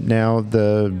the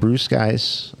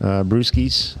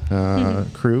Brewskis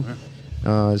crew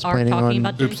is Are planning talking on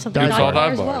about doing Oops, something Oops, dive all bar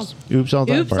dive as well. bars. Oops All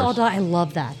Dive Oops, Bars. all dive. I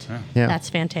love that. Yeah. That's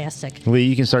fantastic. Lee,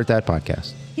 you can start that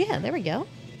podcast. Yeah, there we go.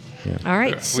 Yeah. All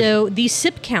right. So the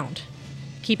sip count.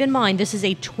 Keep in mind, this is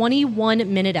a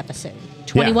 21-minute episode.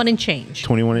 21 and change.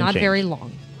 21 and Not change. very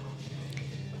long.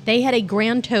 They had a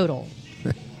grand total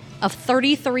of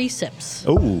 33 sips,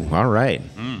 Oh, all right.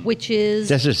 which is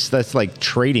That's like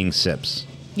trading sips.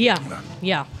 yeah.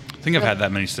 I think I've had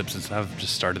that many sips since I've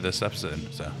just started this episode.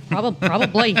 So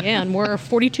Probably, yeah. And we're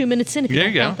 42 minutes in if you there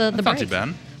don't you go. count the That's not too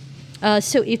break. bad.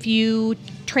 So if you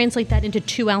translate that into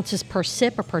 2 ounces per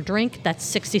sip or per drink, that's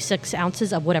 66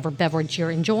 ounces of whatever beverage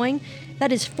you're enjoying.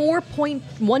 That is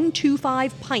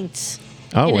 4.125 pints.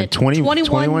 Oh, in in 21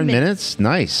 minutes. minutes?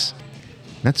 Nice.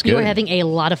 That's You good. are having a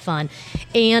lot of fun.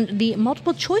 And the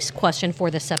multiple choice question for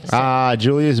this episode.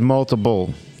 Julia's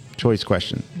multiple choice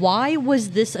question. Why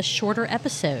was this a shorter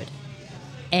episode?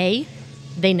 A,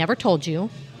 they never told you.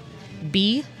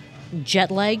 B, jet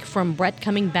lag from Brett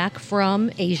coming back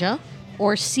from Asia.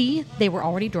 Or C, they were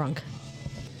already drunk.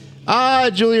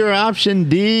 Julia, option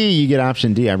D. You get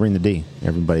option D. I bring the D.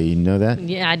 Everybody know that?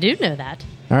 Yeah, I do know that.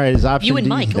 All right, is option You and D.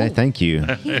 Mike. Oh. Thank you.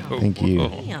 Yeah. Thank you.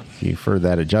 Damn. Thank you for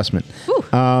that adjustment. Whew.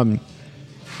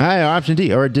 Option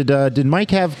D. Or did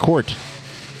Mike have court?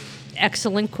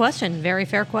 Excellent question. Very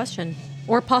fair question.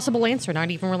 Or possible answer,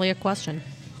 not even really a question.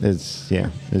 Is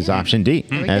option D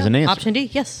There we as go. an answer. Option D,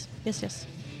 yes.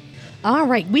 All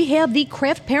right, we have the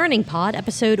Craft Parenting Pod,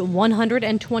 episode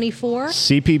 124.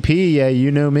 CPP, yeah, you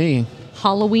know me.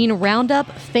 Halloween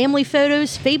Roundup, family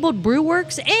photos, fabled brew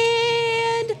works,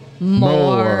 and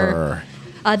more.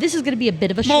 This is going to be a bit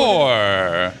of a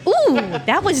shorter. More. Ooh,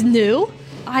 that was new.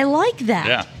 I like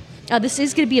that. Yeah. This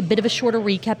is going to be a bit of a shorter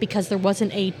recap because there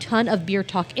wasn't a ton of beer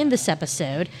talk in this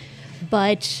episode,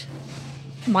 but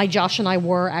Josh and I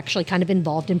were actually kind of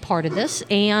involved in part of this,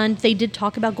 and they did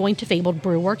talk about going to Fabled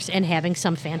Brew Works and having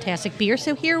some fantastic beer,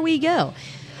 so here we go.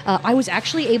 I was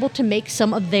actually able to make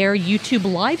some of their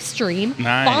YouTube live stream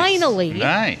finally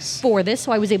for this,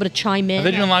 so I was able to chime in. Are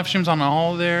they doing live streams on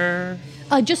all their?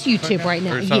 Just YouTube right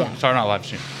now. Or Yeah. Sorry, not live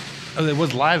stream. Oh, it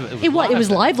was live. It was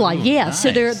live, Ooh, yeah. nice.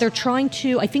 So they're trying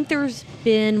to. I think there's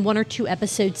been 1 or 2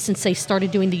 episodes since they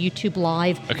started doing the YouTube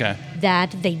live. Okay.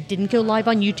 That they didn't go live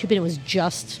on YouTube and it was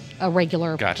just a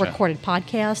regular Gotcha. recorded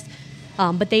podcast.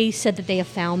 But they said that they have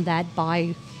found that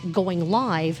by going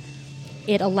live,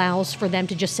 it allows for them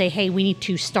to just say, "Hey, we need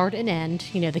to start and end."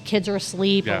 You know, the kids are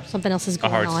asleep Yeah. or something else is A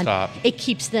going hard on. stop. It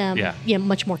keeps them, Yeah.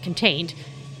 much more contained.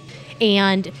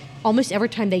 And almost every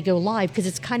time they go live, because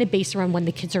it's kind of based around when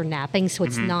the kids are napping, so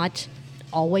it's not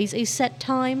always a set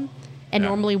time. And Yeah.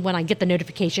 normally when I get the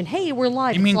notification, "Hey, we're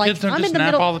live," You mean it's like, kids don't I'm just in the nap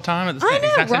middle. all the time at the I know,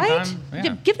 exact same right? time?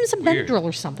 Yeah. Give them some Weird. Benadryl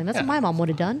or something. That's Yeah. what my mom would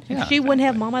have done. Yeah, She wouldn't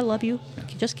have, exactly. "Mom, I love you."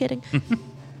 Just kidding.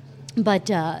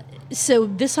 But so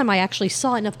this time I actually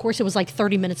saw it, and of course it was like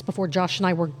 30 minutes before Josh and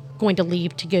I were going to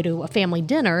leave to go to a family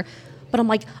dinner. But I'm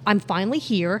like, I'm finally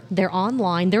here. They're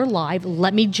online. They're live.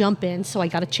 Let me jump in. So I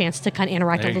got a chance to kind of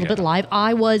interact There a you little bit go. live.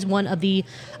 I was one of the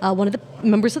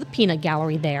members of the Peanut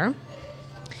Gallery there.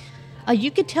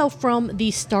 You could tell from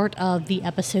the start of the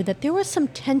episode that there was some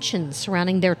tension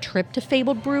surrounding their trip to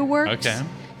Fabled Brew Works. Okay.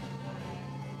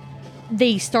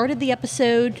 They started the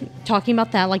episode talking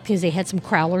about that, like because they had some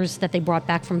crowlers that they brought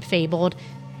back from Fabled.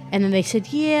 And then they said,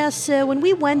 yeah, so when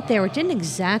we went there, it didn't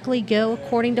exactly go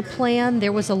according to plan.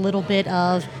 There was a little bit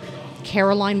of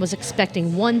Caroline was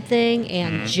expecting one thing,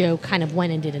 and Joe kind of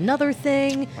went and did another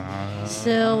thing.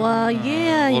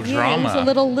 Yeah, it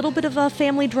was a little bit of a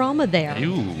family drama there.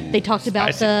 Ew, they talked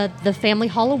about the family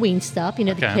Halloween stuff,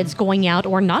 the kids going out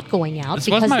or not going out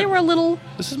they were a little...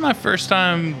 This is my first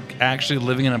time actually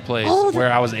living in a place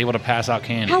where I was able to pass out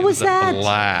candy. How was that? A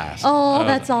blast. Oh,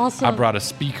 that's awesome. I brought a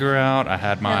speaker out. I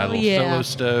had my little solo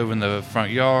stove in the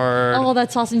front yard. Oh,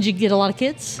 that's awesome. Did you get a lot of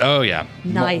kids? Oh, yeah.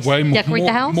 Nice. Decorate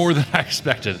the house? More than I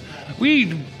expected.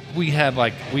 We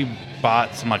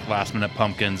bought some last minute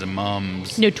pumpkins and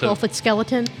mums. No 12-foot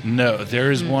skeleton? No,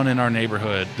 there is one in our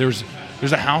neighborhood. There's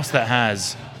a house that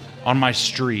has on my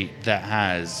street that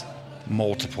has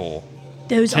multiple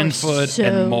those 10-foot so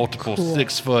and multiple cool.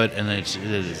 6-foot, and it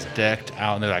is decked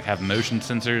out, and they have motion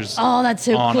sensors. Oh, that's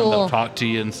so on, cool. And they'll talk to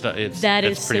you and stuff.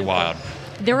 It's pretty wild.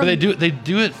 But they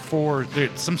do it for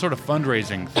some sort of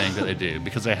fundraising thing that they do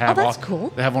because they have that's cool.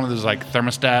 They have one of those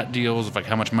thermostat deals of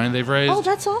how much money they've raised. Oh,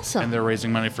 that's awesome. And they're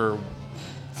raising money for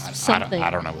something. I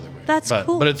don't know what they're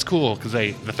cool. But it's cool because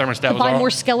the thermostat was buy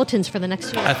more skeletons for the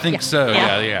next year. I think so.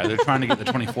 Yeah. They're trying to get the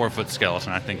 24-foot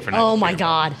skeleton. I think for next year. Oh my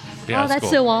God. Yeah, that's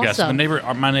cool. so awesome. Yeah,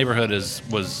 so my neighborhood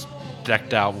was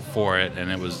decked out for it, and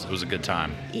it was a good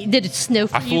time. Did it snow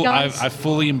for you guys? I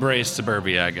fully embraced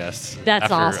suburbia, I guess.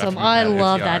 That's awesome. I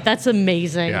love that. That's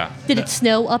amazing. Yeah. Did it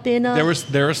snow up in? There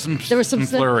were some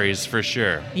flurries for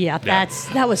sure. Yeah,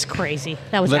 that was crazy.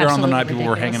 That was later on the night. Ridiculous. People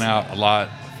were hanging out a lot.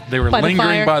 They were by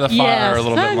lingering by the fire a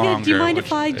little bit longer. Do you mind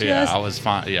if I just? Yeah, I was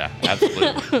fine. Yeah,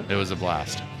 absolutely. It was a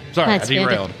blast. Sorry, I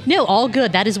derailed. No, all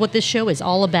good. That is what this show is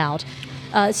all about.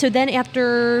 So then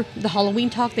after the Halloween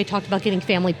talk, they talked about getting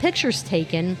family pictures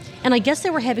taken. And I guess they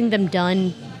were having them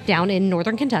done down in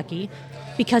northern Kentucky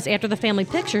because after the family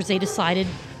pictures, they decided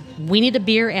we need a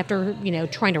beer after,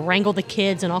 trying to wrangle the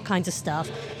kids and all kinds of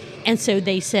stuff. And so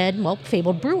they said, well,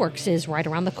 Fabled Brewworks is right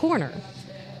around the corner.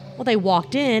 Well, they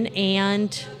walked in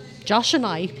and Josh and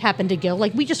I happened to go.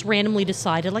 We just randomly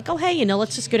decided, oh, hey,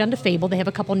 let's just go down to Fable. They have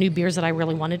a couple new beers that I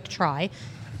really wanted to try.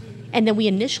 And then we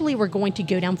initially were going to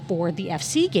go down for the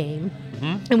FC game.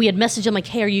 Mm-hmm. And we had messaged them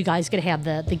hey, are you guys going to have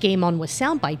the game on with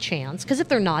sound by chance? Because if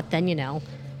they're not, then,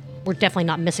 we're definitely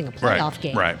not missing a playoff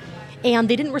game. Right. And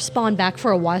they didn't respond back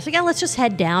for a while. It's let's just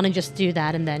head down and just do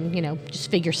that and then, just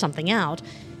figure something out.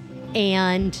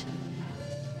 And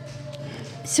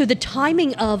so the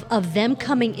timing of them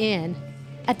coming in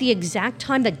at the exact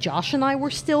time that Josh and I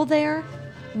were still there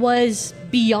was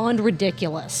beyond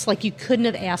ridiculous. You couldn't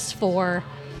have asked for...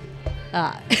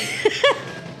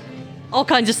 all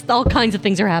kinds of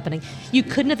things are happening. You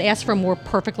couldn't have asked for a more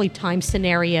perfectly timed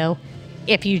scenario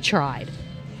if you tried.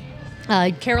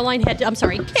 Caroline had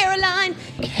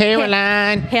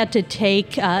to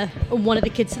take one of the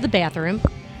kids to the bathroom,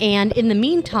 and in the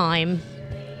meantime,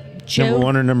 Joe, number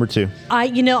 1 or number 2? I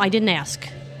didn't ask.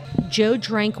 Joe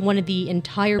drank one of the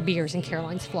entire beers in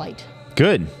Caroline's flight.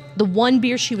 Good. The one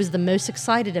beer she was the most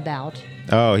excited about.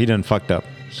 Oh, he done fucked up.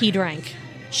 He drank.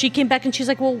 She came back and she's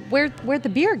like, well, where'd the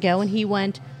beer go? And he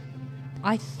went,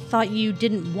 I thought you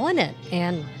didn't want it.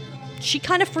 And she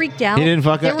kind of freaked out. He didn't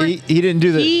fuck up. He didn't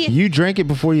do that. You drank it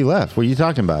before you left. What are you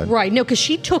talking about? Right. No, because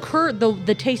she took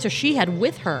the taster she had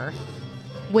with her,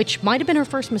 which might have been her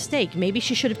first mistake. Maybe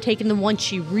she should have taken the one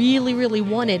she really, really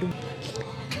wanted.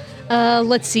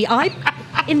 Let's see.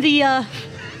 In the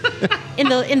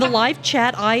live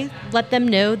chat, I let them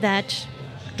know that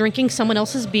drinking someone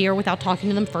else's beer without talking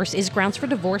to them first is grounds for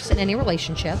divorce in any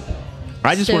relationship.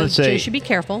 I just want to say, Joe should be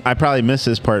careful. I probably missed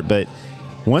this part, but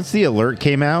once the alert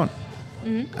came out,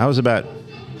 I was about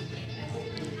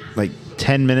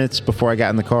 10 minutes before I got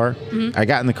in the car. Mm-hmm. I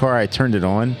got in the car, I turned it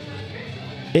on.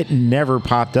 It never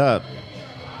popped up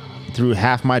through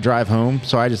half my drive home,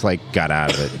 so I just got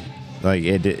out of it.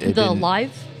 The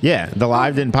live? Yeah, the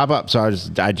live didn't pop up, so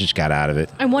I just got out of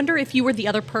it. I wonder if you were the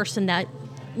other person that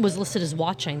was listed as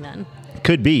watching then.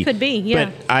 Could be,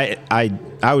 yeah. But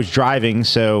I was driving,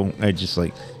 so I just Well,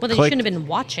 then you shouldn't have been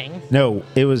watching. No,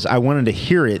 it was. I wanted to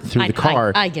hear it through the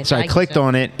car, I clicked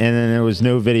on it, and then there was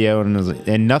no video,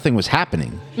 and nothing was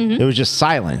happening. Mm-hmm. It was just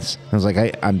silence. I was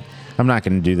like, I'm not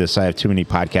going to do this. I have too many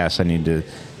podcasts I need to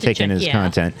take in his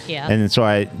content. Yeah. And then so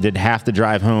I did half the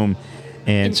drive home.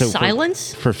 And so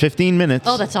silence? For 15 minutes.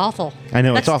 Oh, that's awful. I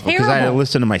know, it's awful because I had to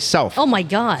listen to myself. Oh, my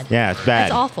God. Yeah, it's bad.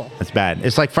 That's awful. It's bad.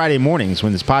 It's like Friday mornings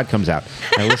when this pod comes out.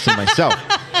 I listen to myself.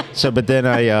 But then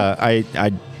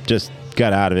I just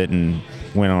got out of it and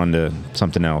went on to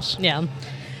something else. Yeah.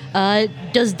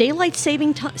 Does daylight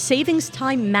savings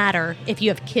time matter if you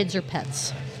have kids or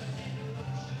pets?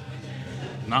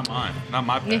 Not mine. Not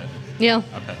my pet. Yeah.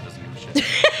 I bet it doesn't give a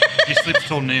shit. She sleeps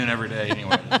till noon every day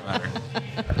anyway. It doesn't matter.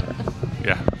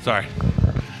 Yeah, sorry.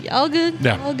 All good.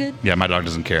 Yeah. All good. Yeah, my dog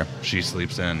doesn't care. She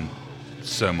sleeps in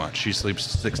so much. She sleeps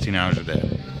 16 hours a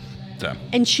day. So.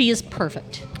 And she is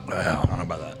perfect. Well, I don't know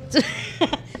about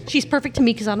that. She's perfect to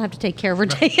me because I don't have to take care of her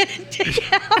day in and day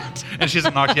out. And she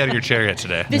hasn't knocked you out of your chair yet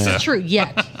today. This is true.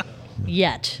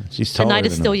 Yet. She's The taller night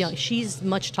is than still us. young. She's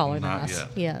much taller than Not us. yet.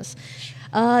 Yes.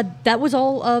 That was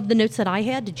all of the notes that I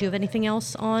had. Did you have anything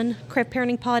else on Craft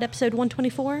Parenting Pod episode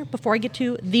 124 before I get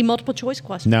to the multiple choice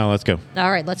question? No, let's go.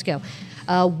 All right, let's go.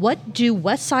 What do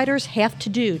West Siders have to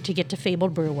do to get to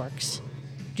Fabled Brewworks?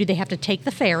 Do they have to take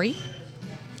the ferry?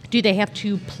 Do they have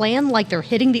to plan like they're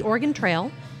hitting the Oregon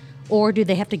Trail? Or do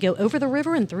they have to go over the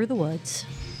river and through the woods?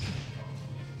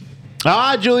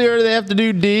 Julia, they have to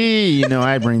do D. You know,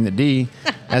 I bring the D,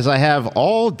 as I have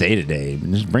all day today.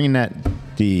 I'm just bringing that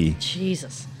D.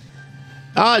 Jesus.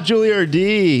 Julia,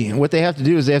 D. What they have to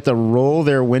do is they have to roll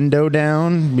their window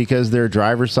down because their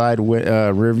driver's side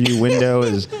rear view window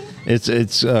is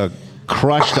it's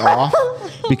crushed off.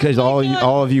 Because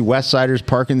all of you West Siders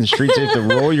park in the streets, you have to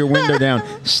roll your window down,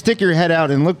 stick your head out,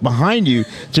 and look behind you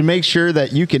to make sure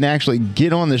that you can actually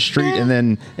get on the street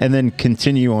and then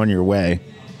continue on your way.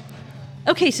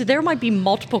 Okay, so there might be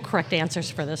multiple correct answers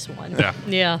for this one.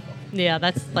 Yeah,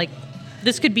 that's like,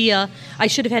 this could be I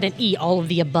should have had an E, all of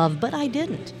the above, but I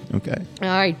didn't. Okay. All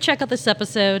right, check out this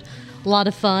episode. A lot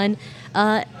of fun.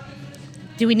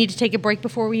 Do we need to take a break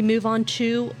before we move on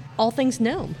to All Things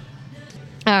Gnome?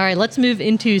 All right, let's move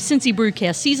into Cincy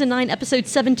Brewcast Season 9, Episode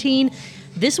 17.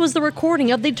 This was the recording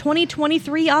of the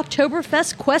 2023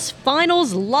 Oktoberfest Quest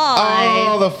Finals live.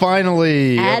 Oh, the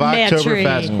finally At of Mantry.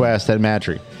 Oktoberfest Quest at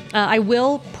Mantry. I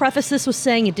will preface this with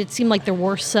saying it did seem like there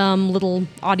were some little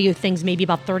audio things, maybe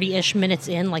about 30-ish minutes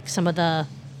in, like some of the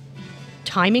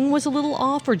timing was a little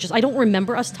off, or just I don't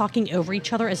remember us talking over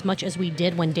each other as much as we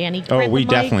did when Danny Oh, grabbed we the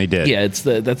mic. definitely did. Yeah, that's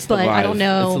the But live. I don't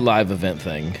know. It's the live event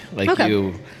thing. Like Okay.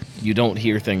 you don't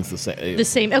hear things the same. The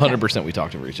same, okay. 100% we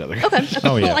talked over each other. Okay.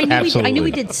 Oh, yeah, Well, I knew absolutely.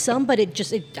 we did some, but I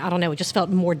don't know. It just felt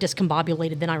more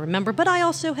discombobulated than I remember. But I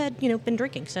also had, been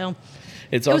drinking, so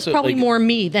It's it was also probably like, more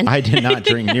me than I did not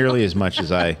drink nearly as much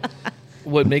as I.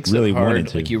 what makes really it wanted hard.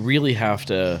 to. Like you really have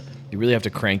to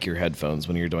crank your headphones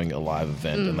when you're doing a live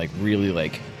event and like really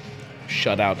like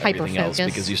shut out everything else, Hyper-focus.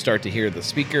 because you start to hear the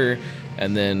speaker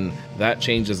and then that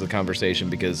changes the conversation,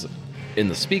 because in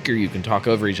the speaker you can talk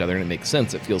over each other and it makes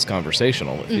sense. It feels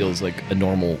conversational. It feels like a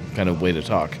normal kind of way to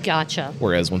talk. Gotcha.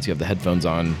 Whereas once you have the headphones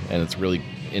on and it's really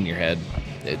in your head,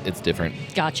 it's different.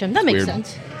 Gotcha. That makes weird.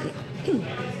 sense.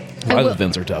 Live will-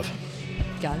 events are tough.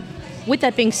 Got it. With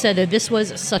that being said, though, this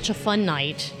was such a fun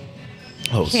night.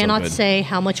 Oh, so Cannot good. say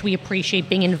how much we appreciate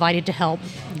being invited to help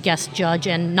guest judge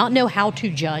and not know how to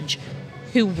judge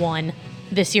who won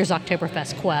this year's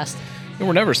Oktoberfest Quest. And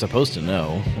we're never supposed to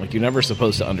know. Like, you're never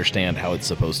supposed to understand how it's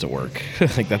supposed to work.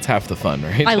 Like, that's half the fun,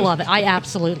 right? I love it. I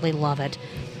absolutely love it.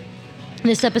 In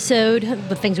this episode,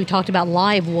 the things we talked about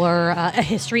live were a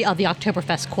history of the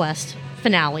Oktoberfest Quest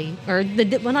finale, or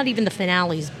not even the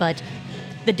finales, but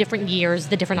the different years,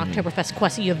 the different Oktoberfest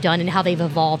quests that you have done and how they've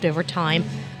evolved over time.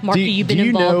 Mark, you've been do you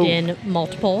involved know- in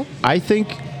multiple. I think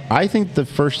the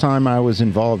first time I was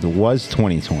involved was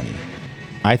 2020.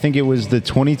 I think it was the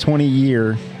 2020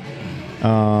 year,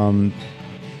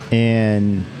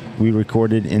 and we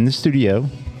recorded in the studio.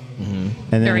 And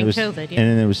then During it was, COVID, yeah. And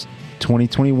then it was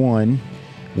 2021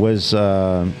 was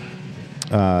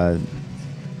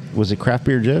it Craft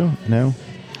Beer Joe? No.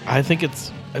 I think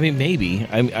it's, I mean, maybe.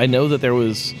 I know that there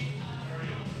was,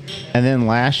 And then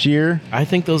last year, I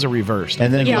think those are reversed.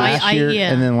 and then Yeah, last year,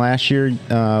 yeah. and then last year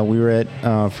we were at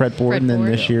Fretboard, and then Fretboard.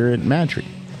 this year at Mantry.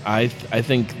 I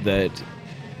think that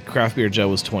Craft Beer Joe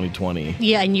was 2020.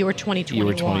 Yeah, and you were 2021. You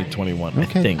were 2021.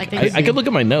 Okay. I think. I think I could look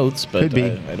at my notes, but Could be.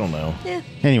 I don't know. Yeah,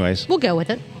 Anyways, we'll go with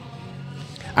it.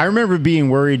 I remember being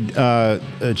worried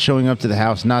showing up to the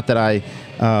house. Not that I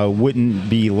wouldn't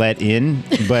be let in,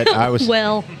 but I was.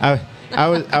 Well.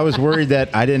 I was worried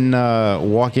that I didn't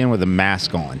walk in with a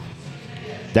mask on.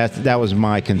 That was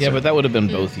my concern. Yeah, but that would have been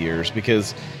both years,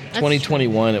 because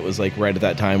 2021, it was like right at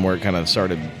that time where it kind of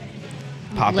started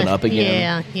popping Lift- up again.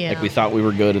 yeah, yeah. Like we thought we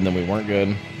were good and then we weren't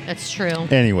good. That's true.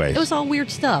 Anyways, It was all weird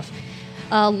stuff.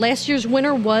 Last year's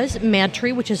winner was Mad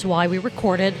Tree, which is why we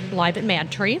recorded live at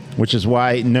Mad Tree. which is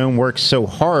why Gnome works so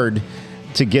hard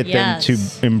to get Yes. them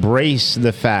to embrace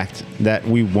the fact that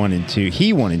he wanted to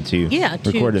Yeah,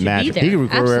 to- record a to Mantry. be there. He could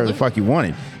record wherever the Absolutely. fuck he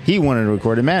wanted. He wanted to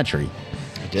record a Mantry.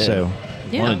 I did. So,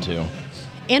 Yeah. Wanted to.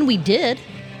 And we did,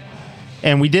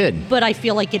 and we did. but I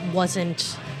feel like it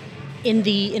wasn't in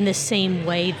the same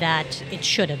way that it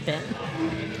should have been.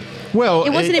 Well, It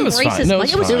wasn't it was embraced fine. as No,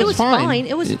 much. it was It was fine. fine.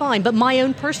 It was fine. But my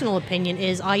own personal opinion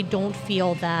is I don't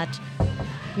feel that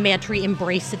Mad Tree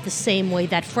embraced it the same way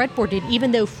that Fretboard did,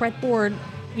 even though Fretboard,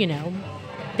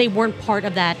 they weren't part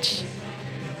of that,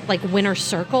 like, winner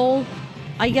circle,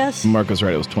 I guess. Marco's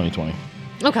right. It was 2020.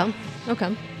 Okay.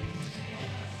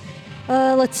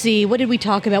 Let's see. What did we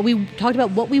talk about? We talked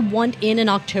about what we want in an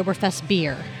Oktoberfest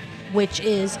beer, which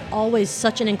is always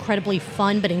such an incredibly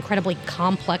fun but incredibly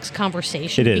complex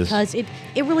conversation. It is. Because it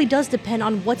really does depend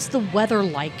on what's the weather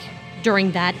like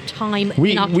during that time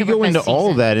We in Oktoberfest we go into all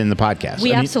season. of that in the podcast.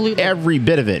 We absolutely- every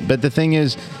bit of it. But the thing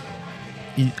is,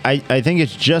 I think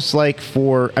it's just like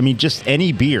just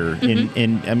any beer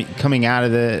in coming out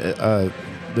of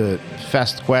the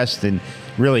Fest Quest and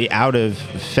really out of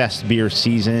Fest beer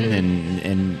season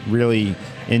and really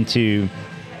into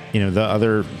the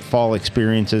other fall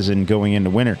experiences and going into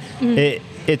winter.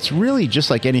 It's really just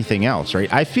like anything else,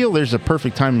 right? I feel there's a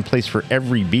perfect time and place for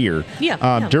every beer.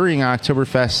 Yeah. During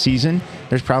Oktoberfest season,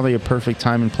 there's probably a perfect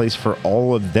time and place for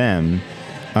all of them.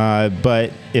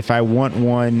 But if I want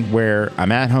one where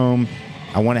I'm at home,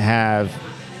 I want to have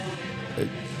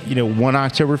one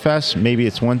Oktoberfest, maybe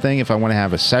it's one thing. If I want to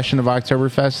have a session of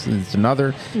Oktoberfest, it's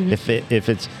another. If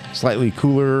it's slightly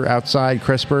cooler outside,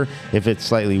 crisper, if it's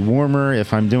slightly warmer,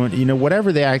 if I'm doing,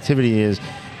 whatever the activity is,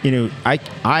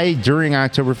 I during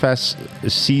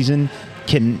Oktoberfest season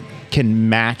can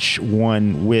match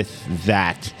one with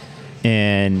that.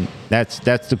 And that's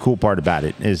the cool part about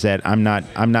it, is that I'm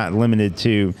not limited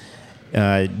to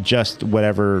just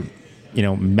whatever,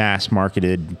 mass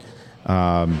marketed,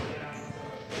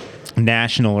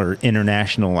 national or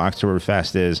international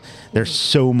Oktoberfest is. There's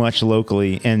so much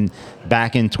locally, and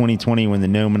back in 2020 when the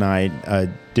Gnome and I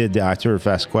did the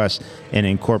Oktoberfest Quest and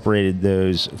incorporated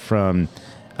those from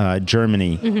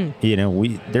Germany,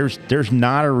 there's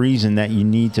not a reason that you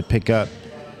need to pick up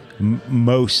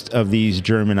most of these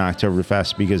German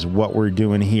Oktoberfest, because what we're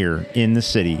doing here in the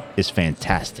city is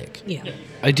fantastic. Yeah.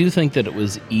 I do think that it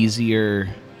was easier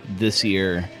this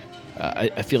year.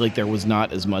 I feel like there was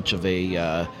not as much of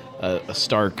a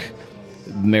stark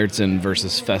Märzen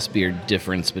versus Fest beer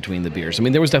difference between the beers. I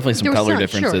mean, there was definitely some color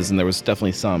differences, sure. and there was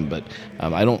definitely some, but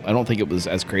I don't think it was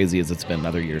as crazy as it's been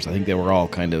other years. I think they were all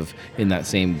kind of in that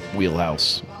same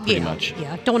wheelhouse, pretty much.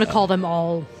 Yeah. Don't want to call them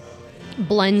all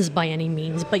blends by any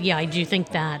means, but yeah, I do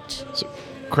think that. So,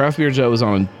 Craft Beer Joe was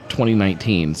on in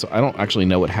 2019, so I don't actually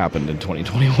know what happened in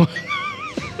 2021.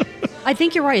 I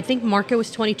think you're right. I think Marco was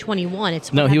 2021.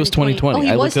 No, he was 2020. Oh, he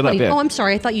I was looked it up, 20. yeah. Oh, I'm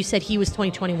sorry. I thought you said he was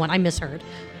 2021. I misheard.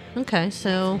 Okay,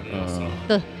 so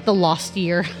the lost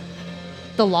year,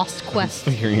 the lost quest.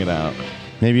 Figuring it out.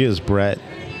 Maybe it was Brett.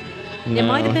 It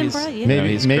might have been he's- Brett. Yeah. No,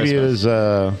 Maybe he's it Christmas.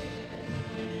 was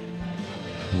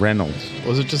Reynolds.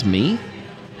 Was it just me?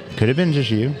 Could have been just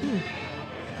you.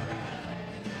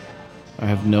 I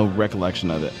have no recollection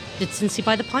of it. Did Cincy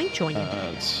by the Pint join you?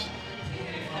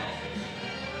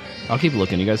 I'll keep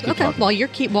looking. You guys keep Okay. talking.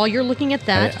 While you're looking at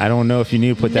that. I don't know if you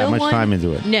need to put that no much one- time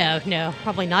into it. No,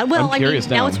 probably not. Well, I'm curious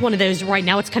now now. it's one of those. Right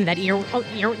now, it's kind of that ear.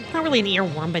 Not really an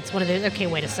earworm, but it's one of those. Okay,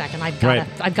 wait a second. I've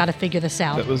got to figure this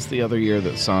out. That was the other year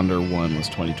that Sonder won, was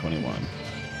 2021.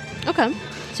 Okay.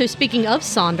 So speaking of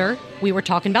Sonder, we were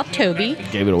talking about Toby.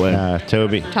 Gave it away.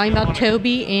 Toby. Talking about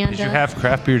Toby and. Did you have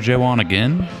Craft Beer Joe on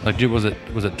again? Like, was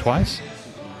it twice?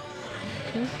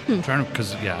 Trying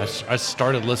because I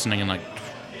started listening in like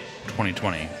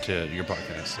 2020 to your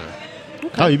podcast. So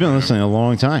Oh, you've been listening a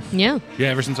long time. Yeah. yeah,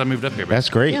 ever since I moved up here. That's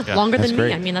great. Yeah, longer That's than great.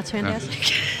 me. I mean, that's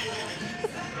fantastic.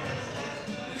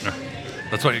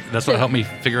 That's what helped me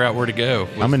figure out where to go.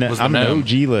 I'm an OG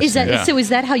listener. Is that Yeah. so? Is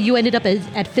that how you ended up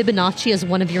at Fibonacci as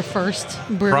one of your first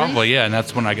breweries? Probably, yeah, and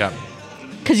that's when I got.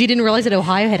 Because you didn't realize that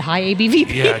Ohio had high ABV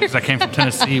beer. Yeah, because I came from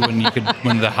Tennessee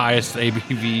when the highest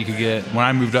ABV you could get. When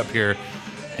I moved up here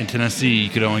in Tennessee, you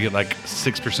could only get like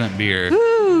 6% beer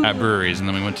at breweries, and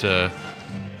then we went to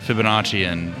Fibonacci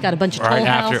and Got a bunch of Toll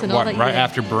House and all that, Right yeah.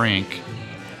 after Brink,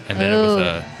 and then it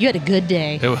was you had a good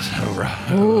day. It was a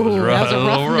rough. Ooh, that was a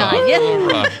rough night.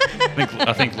 Yeah.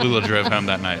 I think Lula drove home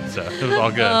that night, so it was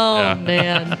all good. Oh yeah.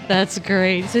 man, that's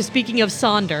great. So speaking of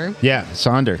Sonder, Yeah,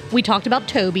 Sonder. we talked about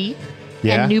Toby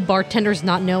Yeah. and new bartenders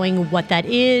not knowing what that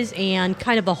is, and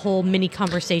kind of a whole mini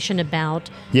conversation about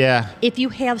Yeah. if you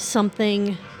have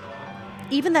something,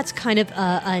 even that's kind of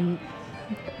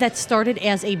that started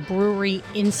as a brewery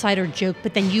insider joke,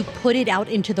 but then you put it out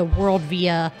into the world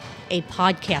via a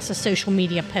podcast, a social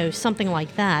media post, something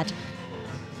like that.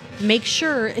 Make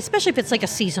sure, especially if it's like a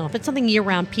seasonal, if it's something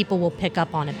year-round, people will pick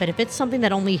up on it. But if it's something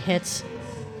that only hits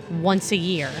once a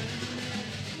year,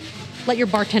 let your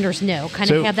bartenders know. Kind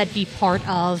So- of have that be part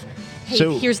of, hey,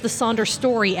 So- here's the Sonder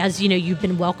story, as you know, you've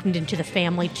been welcomed into the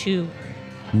family to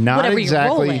Not whatever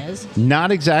exactly, your role is.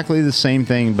 not exactly the same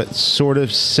thing, but sort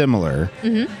of similar.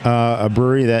 A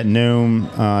brewery that Gnome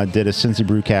did a Cincy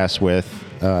Brewcast with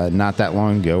not that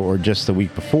long ago, or just the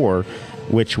week before,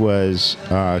 which was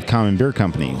Common Beer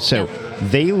Company. So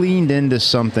they leaned into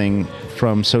something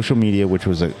from social media, which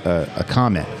was a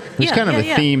comment. It was kind of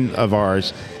a theme of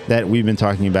ours that we've been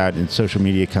talking about in social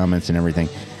media comments and everything.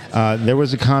 There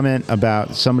was a comment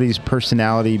about somebody's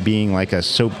personality being like a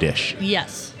soap dish.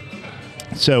 Yes.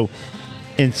 So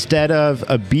instead of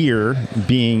a beer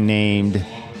being named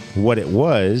what it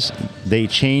was, they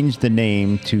changed the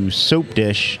name to Soap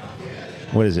Dish.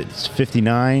 What is it? It's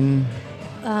 59.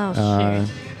 Oh, shoot.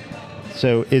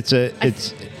 So it's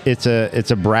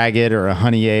a braggot or a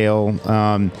honey ale,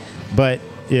 but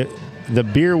the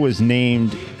beer was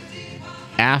named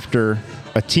after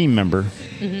a team member,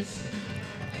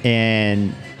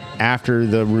 and after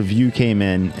the review came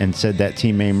in and said that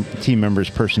team member's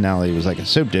personality was like a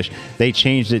soap dish, they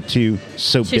changed it to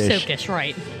Soap Dish. Soap dish,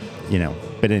 right? You know,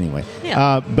 but anyway.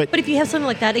 Yeah. But if you have something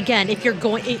like that, again, if you're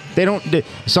going,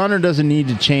 Sonder doesn't need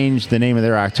to change the name of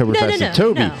their Oktoberfest to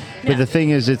Toby. No. But the thing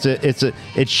is,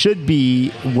 it should be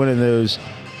one of those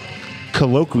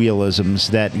colloquialisms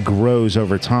that grows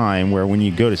over time, where when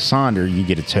you go to Sonder, you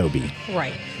get a Toby.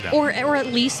 right? Yeah. Or at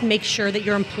least make sure that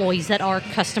your employees that are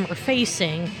customer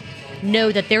facing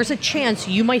know that there's a chance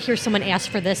you might hear someone ask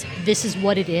for this. This is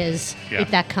what it is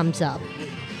if that comes up,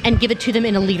 and give it to them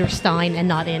in a liter stein and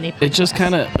not in a. It just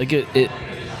kind of like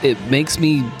it makes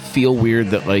me feel weird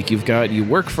that like you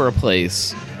work for a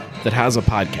place that has a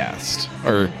podcast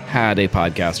or had a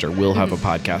podcast or will have a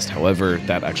podcast, however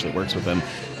that actually works with them.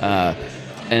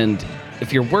 And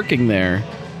if you're working there,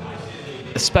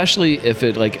 especially if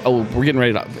it like, oh, we're getting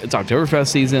ready to, it's Oktoberfest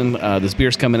season, this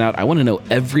beer's coming out, I want to know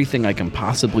everything I can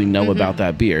possibly know about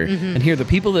that beer. And here, the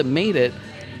people that made it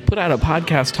put out a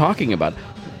podcast talking about it.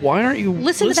 Why aren't you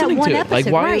listening to that one it? episode? Like,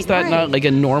 why is that Right. not like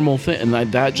a normal thing? And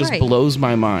that just Right. blows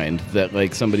my mind that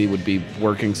like somebody would be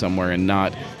working somewhere and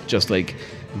not just like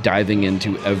diving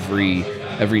into every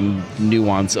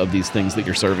nuance of these things that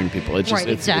you're serving people. It's just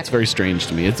Right, it's exactly. very strange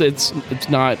to me. It's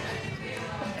not.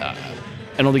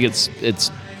 I don't think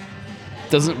it's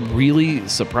doesn't really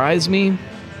surprise me.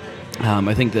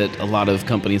 I think that a lot of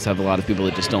companies have a lot of people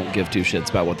that just don't give two shits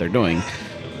about what they're doing.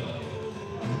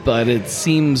 But it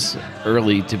seems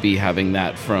early to be having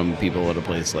that from people at a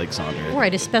place like Sonder.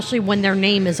 Right, especially when their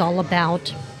name is all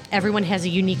about everyone has a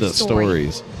unique The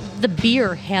story. stories. The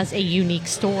beer has a unique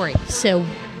story, so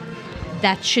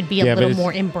that should be a Yeah, but little it's-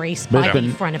 more embraced but by it's the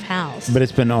been- front of house. But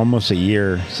it's been almost a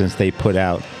year since they put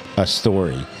out a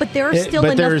story. But there are still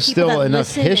enough there's people still that enough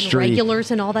listen history. and regulars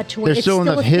and all that to where There's it's still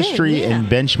enough a thing, history yeah. and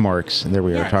benchmarks. And there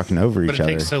we are Yes. talking over But each it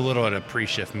other. takes so little at a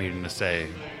pre-shift meeting to say,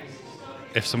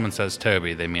 if someone says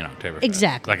Toby, they mean Oktoberfest.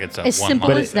 Exactly. Like it's a as one simple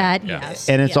line as thing. that. Yeah. Yes.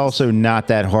 And it's yes. also not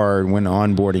that hard when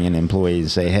onboarding an employee to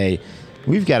say, hey,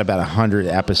 we've got about 100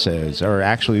 episodes, or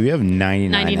actually we have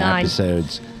 99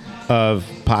 episodes of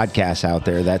podcasts out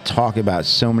there that talk about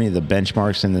so many of the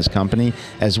benchmarks in this company,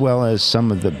 as well as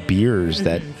some of the beers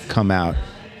that come out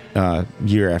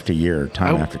year after year,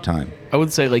 time after time. I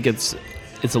would say like it's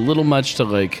a little much to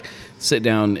like sit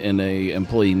down in a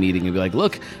employee meeting and be like,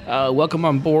 look, welcome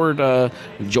on board,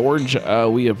 George.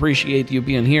 We appreciate you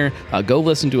being here. Go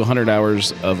listen to 100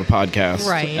 hours of a podcast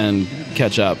Right. and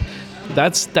catch up.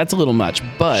 That's a little much,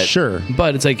 but Sure.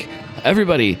 But it's like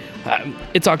everybody.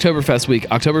 It's Oktoberfest week.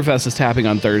 Oktoberfest is tapping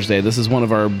on Thursday. This is one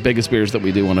of our biggest beers that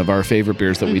we do. One of our favorite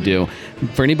beers that we do.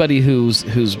 For anybody who's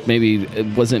maybe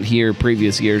wasn't here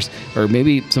previous years, or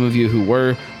maybe some of you who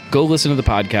were, go listen to the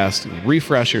podcast.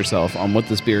 Refresh yourself on what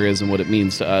this beer is and what it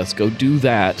means to us. Go do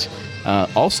that.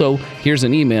 Also, here's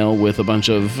an email with a bunch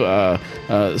of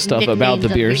stuff about the Nicknames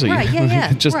of beer, the- so you right,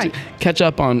 yeah, just right. catch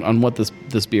up on what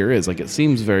this beer is. Like, it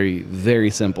seems very, very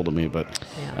simple to me, but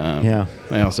Yeah.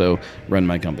 I also run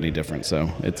my company different, so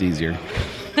it's easier.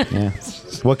 Yeah.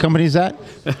 What company is that?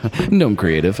 Gnome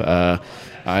Creative.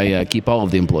 I keep all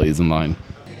of the employees in line.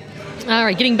 All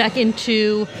right, getting back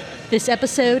into this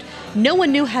episode, no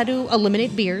one knew how to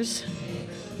eliminate beers.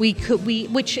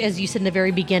 Which, as you said in the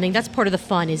very beginning, that's part of the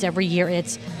fun. Is every year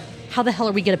it's how the hell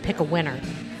are we going to pick a winner?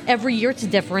 Every year it's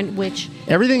different.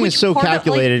 Everything which is so part of,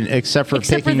 calculated except for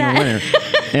except for picking a that. winner.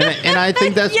 And I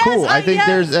think that's Yes, cool. I think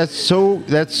yes.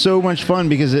 that's so much fun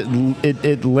because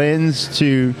it lends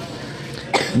to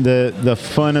the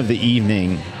fun of the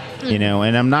evening, you know.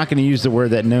 And I'm not going to use the word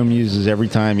that Gnome uses every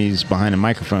time he's behind a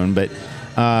microphone, but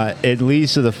it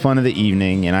leads to the fun of the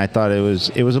evening. And I thought it was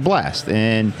a blast,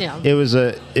 and Yeah. it was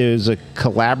a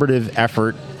collaborative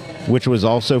effort, which was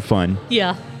also fun.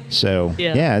 Yeah. So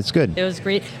yeah, it's good. It was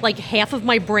great. Like half of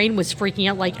my brain was freaking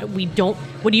out. Like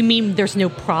what do you mean there's no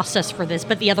process for this?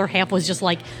 But the other half was just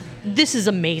like, this is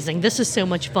amazing. This is so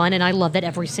much fun. And I love that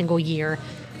every single year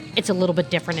it's a little bit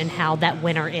different in how that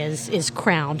winner is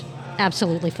crowned.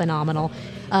 Absolutely phenomenal.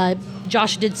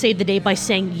 Josh did save the day by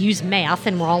saying use math.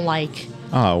 And we're all like,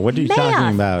 oh, what are you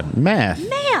talking about? Math.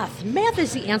 Math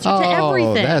is the answer to everything.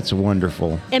 Oh, that's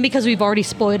wonderful. And because we've already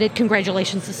spoiled it,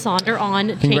 congratulations to Sonder on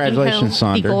taking home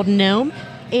Sonder. the Golden Gnome.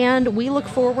 And we look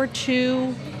forward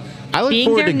to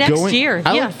being there next year.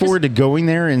 I look forward to going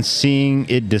there and seeing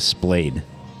it displayed.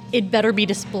 It better be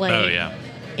displayed. Oh, yeah.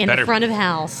 In the front of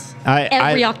house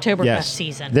every Oktoberfest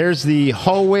season. There's the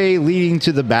hallway leading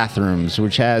to the bathrooms,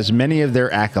 which has many of their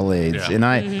accolades, and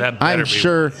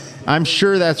I'm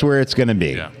sure that's where it's going to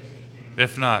be. Yeah.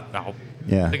 If not,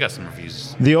 they got some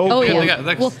reviews. The old They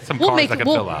got some cars that can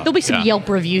fill out. There'll be some Yelp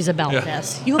reviews about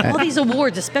this. You have all these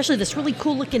awards, especially this really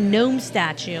cool looking gnome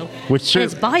statue, and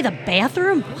it's by the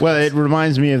bathroom. Well, it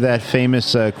reminds me of that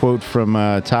famous quote from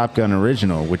Top Gun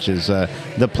original, which is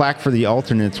the plaque for the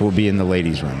alternates will be in the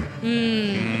ladies' room.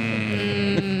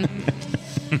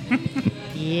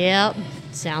 Yep,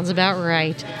 sounds about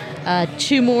right.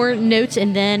 2 more notes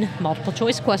and then multiple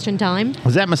choice question time.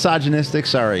 Was that misogynistic?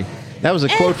 Sorry. That was a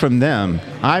quote from them.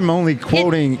 I'm only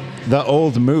quoting the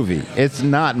old movie. It's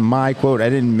not my quote. I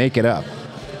didn't make it up.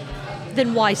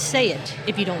 Then why say it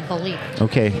if you don't believe it?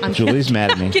 Okay, Julie's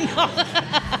mad at me.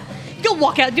 Go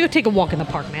walk out. Go take a walk in the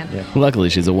park, man. Yeah.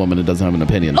 Luckily, she's a woman and doesn't have an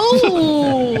opinion.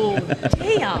 Oh,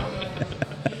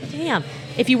 damn.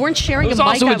 If you weren't sharing it was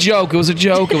also a joke. It was a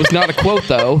joke. It was not a quote,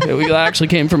 though. It actually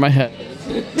came from my head.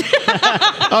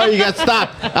 Oh, you got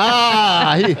stopped.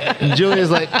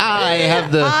 Julia's like, I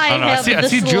have the... I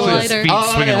see Julia's feet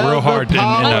swinging real hard in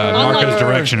Marco's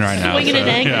direction right now. Swinging it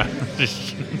angry. Yeah.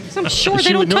 I'm sure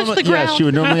they don't touch the ground. Yeah, she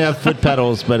would normally have foot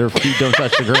pedals, but her feet don't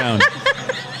touch the ground.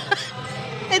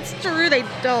 It's true, they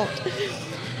don't.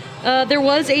 There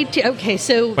was okay,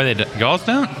 so... Wait, y'all's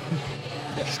don't?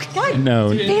 God,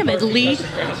 no. Damn it, Lee.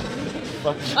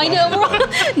 I know.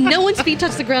 No one's feet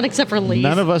touch the ground except for Lee.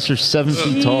 None of us are 7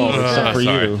 feet tall except for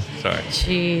you. Sorry.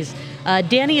 Jeez.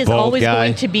 Danny is Bald always guy.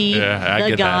 going to be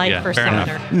the guy for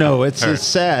Sonder. No, it's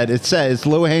sad. It's sad. It's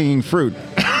low-hanging fruit.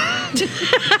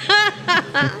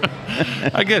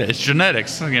 I get it. It's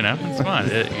genetics. It's fine.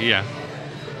 Yeah.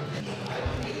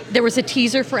 There was a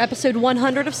teaser for episode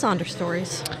 100 of Sonder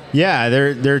Stories. Yeah,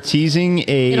 they're teasing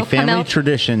a family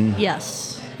tradition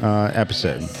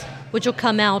episode. Which will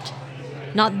come out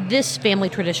not this family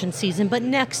tradition season, but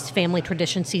next family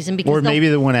tradition season. Or maybe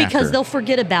the one after. Because they'll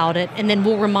forget about it, and then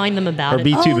we'll remind them about it. Or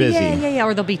be too busy. Yeah,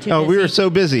 or they'll be too busy. Oh, we were so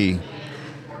busy.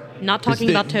 Not talking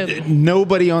about Toby.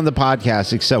 Nobody on the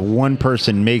podcast except one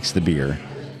person makes the beer.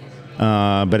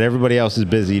 But everybody else is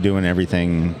busy doing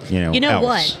everything, You know else.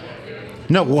 what?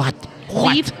 No, what?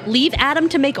 Leave Adam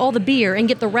to make all the beer and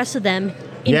get the rest of them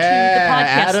into the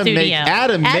podcast studio.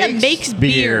 Adam makes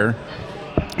beer.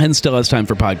 And still has time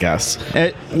for podcasts.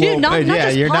 Dude, not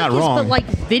just you're podcasts, not wrong. but like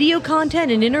video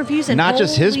content and interviews and not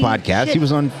just his holy podcast. shit. He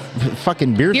was on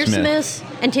fucking Beersmith. Beersmiths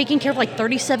and taking care of like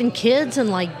 37 kids and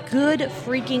like good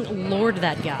freaking Lord,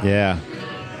 that guy. Yeah.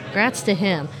 Congrats to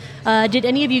him. Did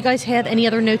any of you guys have any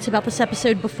other notes about this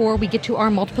episode before we get to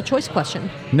our multiple choice question?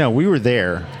 No, we were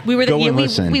there. We were there. Go and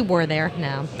listen. We were there.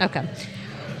 No. Okay.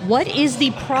 What is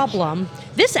the problem?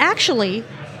 This actually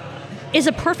is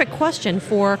a perfect question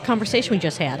for a conversation we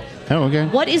just had. Oh, okay.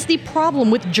 What is the problem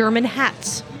with German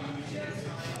hats?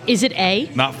 Is it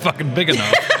A? Not fucking big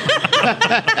enough.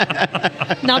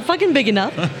 Not fucking big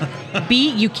enough. B,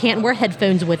 you can't wear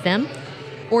headphones with them.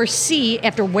 Or C,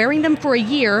 after wearing them for a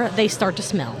year, they start to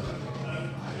smell.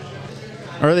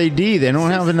 Or they D, they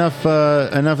don't have enough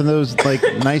of those like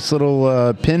nice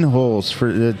little pinholes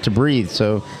for to breathe,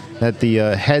 so that the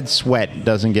head sweat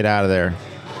doesn't get out of there.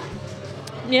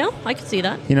 Yeah, I can see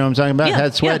that. You know what I'm talking about? Yeah,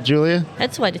 Head sweat, yeah. Julia?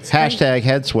 Head sweat. It's Hashtag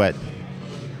head sweat.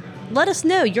 Let us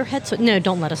know your head sweat. No,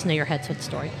 don't let us know your head sweat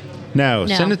story. No,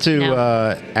 send it to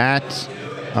at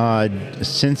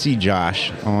Cincy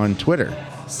Josh on Twitter.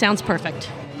 Sounds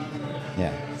perfect.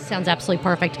 Yeah. Sounds absolutely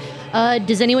perfect.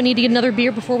 Does anyone need to get another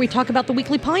beer before we talk about the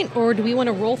weekly pint, or do we want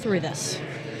to roll through this?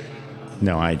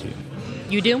 No, I do.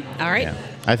 You do? All right. Yeah.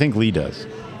 I think Lee does.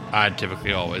 I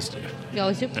typically always do. You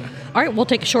always do? All right, we'll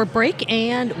take a short break,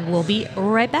 and we'll be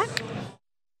right back.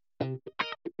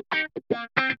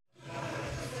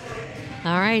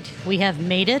 All right, we have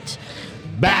made it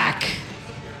Back.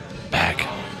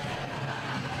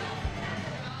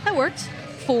 That works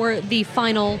for the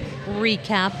final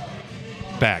recap.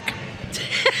 Back.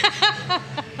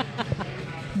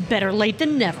 Better late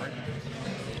than never.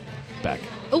 Back.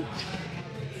 Oh,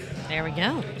 There we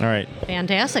go. All right.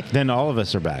 Fantastic. Then all of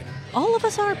us are back. All of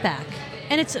us are back.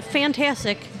 And it's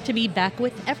fantastic to be back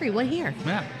with everyone here.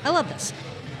 Yeah. I love this.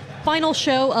 Final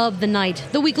show of the night,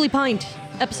 The Weekly Pint,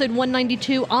 episode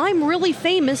 192. I'm really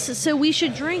famous, so we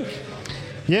should drink.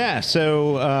 Yeah,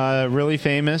 so really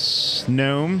famous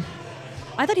gnome.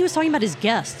 I thought he was talking about his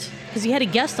guest, because he had a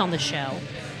guest on the show.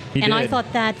 He and I did.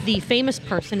 thought that the famous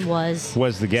person was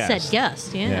the guest. said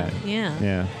guest. Yeah.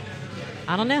 Yeah.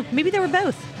 I don't know. Maybe they were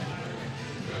both.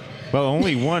 Well,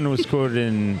 only one was quoted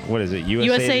in, what is it,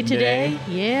 USA Today?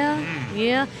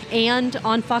 Yeah. And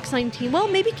on Fox 19. Well,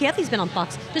 maybe Kathy's been on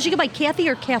Fox. Does she go by Kathy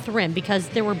or Catherine? Because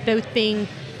they were both being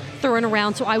thrown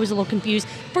around, so I was a little confused.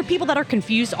 For people that are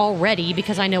confused already,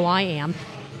 because I know I am,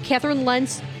 Catherine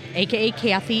Lentz, a.k.a.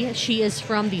 Kathy, she is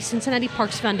from the Cincinnati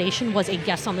Parks Foundation, was a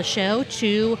guest on the show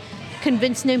to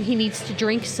convince him he needs to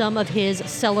drink some of his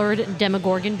cellared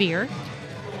Demogorgon beer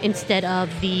instead of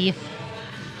the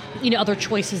other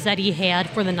choices that he had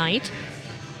for the night.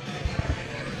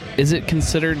 Is it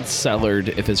considered cellared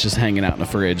if it's just hanging out in a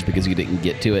fridge because you didn't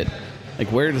get to it? Like,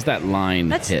 where does that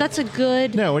line hit? That's a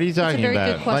good... No, what are you that's a talking very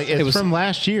about? good question. Like, It was from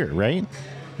last year, right?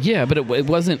 Yeah, but it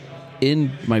wasn't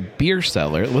in my beer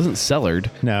cellar. It wasn't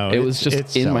cellared. No, it was it's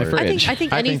just in my cellared. fridge. I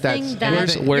think I think anything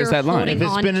that's- that Where's you're that line? holding If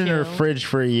it's been in her onto- fridge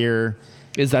for a year,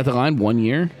 Is that the line? 1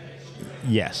 year?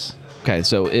 yes. Okay,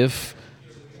 so if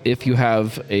you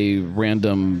have a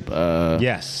random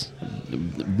Yes.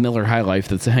 Miller High Life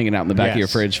that's hanging out in the back of your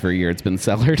Yes. fridge for a year, it's been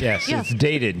cellared. Yes, Yeah. it's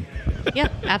dated. Yeah,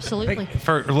 absolutely.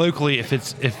 For locally, if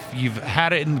you've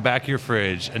had it in the back of your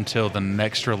fridge until the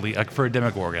next release, like for a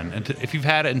Demogorgon, if you've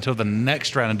had it until the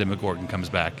next round of Demogorgon comes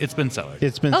back, it's been cellared.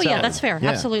 It's been Oh, yeah, cellared. that's fair. Yeah.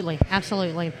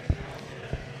 Absolutely.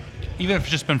 Even if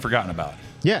it's just been forgotten about.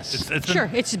 Yes. It's been Sure,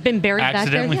 it's been buried back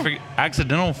there. Yeah.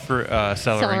 accidental for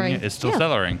cellaring. Cellaring. It's still Yeah.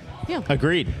 cellaring. Yeah.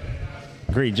 Agreed.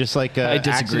 Just like I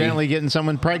disagree. accidentally getting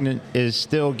someone pregnant is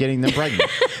still getting them pregnant.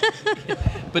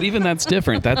 But even that's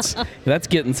different. That's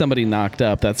getting somebody knocked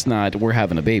up. That's not we're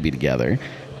having a baby together.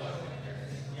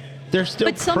 They're still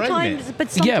But sometimes,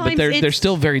 pregnant. Yeah, but they're it's-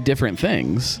 still very different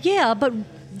things. Yeah, but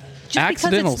just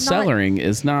Accidental because it's not, cellaring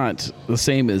is not the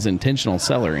same as intentional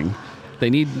cellaring. They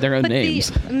need their own but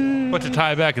names. But to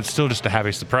tie it back, it's still just a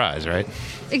happy surprise, right?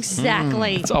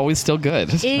 Exactly. It's always still good.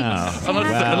 Exactly.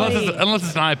 Unless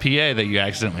it's an IPA that you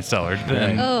accidentally cellared.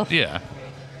 Then, Oh. yeah.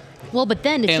 Well, but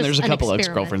then it's And just there's a an couple experiment.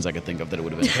 ex-girlfriends I could think of that it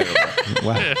would have been terrible.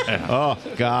 Wow. Oh,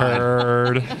 God.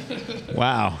 Heard.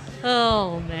 Wow.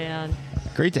 Oh man.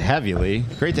 Great to have you, Lee.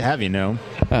 Great to have you, Gnome.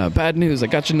 Bad news, I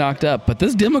got you knocked up, but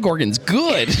this Demogorgon's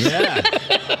good. Yeah.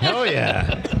 Hell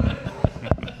yeah.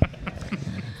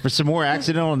 For some more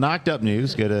accidental knocked up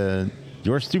news, go to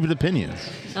Your Stupid Opinions.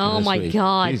 Oh this my week.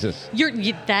 God. Jesus.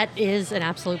 That is an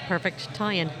absolute perfect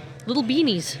tie-in. Little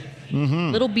beanies.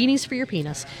 Little beanies for your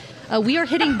penis. We are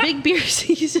hitting big beer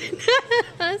season.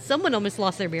 Someone almost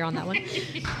lost their beer on that one.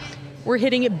 We're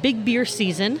hitting it big beer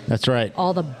season. That's right.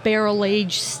 All the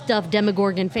barrel-aged stuff,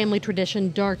 Demogorgon, Family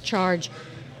Tradition, Dark Charge.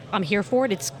 I'm here for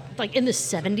it. It's like in the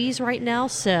 70s right now,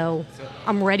 so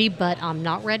I'm ready, but I'm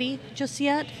not ready just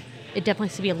yet. It definitely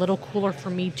has to be a little cooler for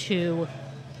me to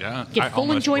Yeah. I get full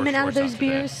almost wore enjoyment out of shorts those today.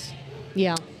 beers.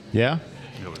 Yeah. Yeah?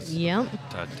 It was Yeah.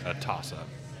 a toss-up.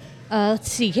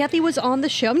 Let's see. Kathy was on the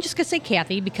show. I'm just going to say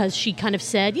Kathy because she kind of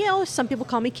said, some people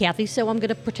call me Kathy, so I'm going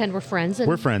to pretend we're friends. And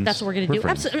We're friends. That's what we're going to We're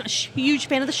do. friends. Huge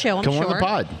fan of the show, I'm Come sure. on the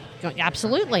pod.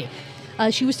 Absolutely.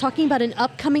 She was talking about an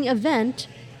upcoming event,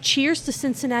 Cheers to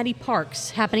Cincinnati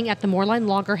Parks, happening at the Moorline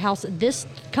Lager House this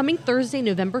coming Thursday,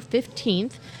 November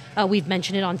 15th. We've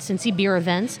mentioned it on Cincy Beer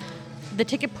Events. The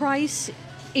ticket price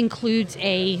includes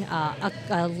a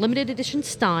limited edition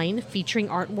Stein featuring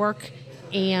artwork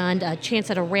and a chance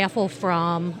at a raffle for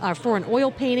an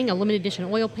oil painting, a limited edition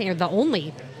oil painting, the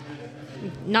only,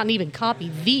 not even copy,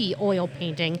 the oil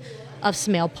painting of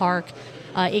Smale Park.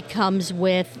 It comes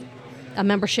with a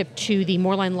membership to the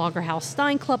Moorline Lager House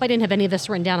Stein Club. I didn't have any of this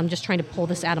written down. I'm just trying to pull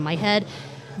this out of my head.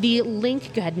 The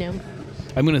link, go ahead, Noam.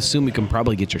 I'm going to assume we can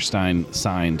probably get your Stein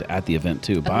signed at the event,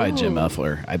 too, by Jim Oh.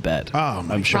 Uffler, I bet. Oh,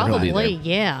 my I'm sure he'll be Probably,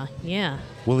 there. yeah.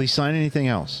 Will he sign anything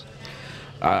else?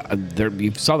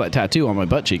 You saw that tattoo on my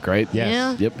butt cheek, right?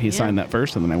 Yes. Yeah. Yep, he signed that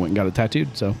first, and then I went and got it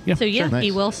tattooed. So, yeah. So yeah, Sure. he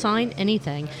Nice. will sign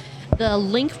anything. The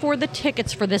link for the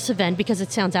tickets for this event, because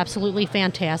it sounds absolutely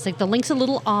fantastic. The link's a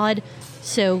little odd,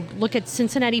 so look at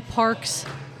Cincinnati Parks,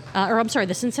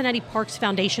 the Cincinnati Parks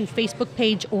Foundation Facebook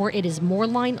page, or it is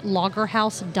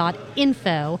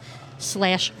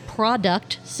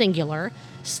moorlinelagerhouse.info/product singular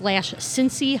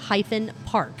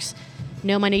 /Cincy-Parks.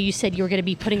 Noam, I know you said you were going to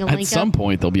be putting a link At some up.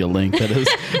 point, there'll be a link that is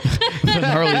the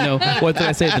gnarly gnome. What did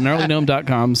I say? The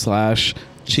gnarlygnome.com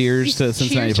Cheers to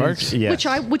Cincinnati Parks. Yes.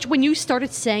 Which when you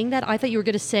started saying that, I thought you were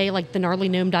going to say like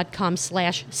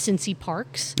thegnarlygnome.com/Cincy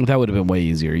Parks. That would have been way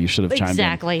easier. You should have chimed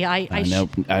Exactly. in. I Nope.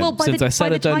 well, by Since the- I said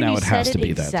by it the done, time now you it has said to be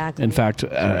exactly. that. In fact,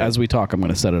 as we talk, I'm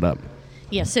going to set it up.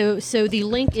 Yeah, so the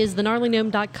link is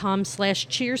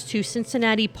thegnarlygnome.com/cheers to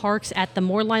Cincinnati Parks at the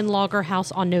Moorline Lager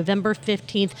House on November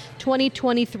 15th,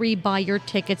 2023. Buy your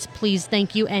tickets, please.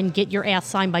 Thank you, and get your ass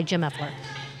signed by Jim Effler.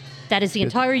 That is the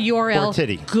entire URL. Or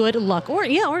titty. Good luck. Or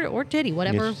titty,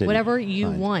 whatever Yes, titty. whatever you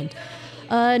Fine. want.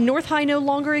 North High no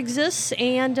longer exists,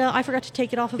 and I forgot to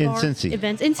take it off of In our Cincy.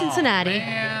 events. In Cincinnati.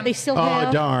 They still Oh,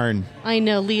 have... darn. I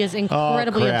know, Leah's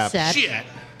incredibly crap. upset.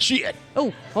 Shit.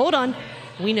 Oh, hold on.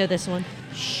 We know this one.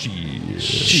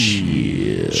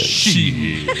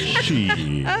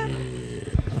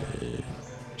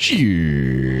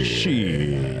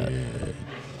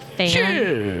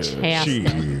 Fantastic.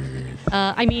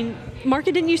 I mean, Marka,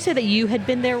 didn't you say that you had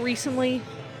been there recently?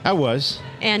 I was.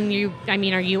 And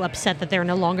are you upset that they're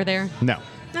no longer there? No.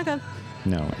 Okay.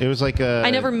 No. It was like a...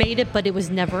 I never made it, but it was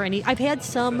never any... I've had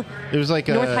some It was like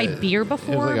North a... High beer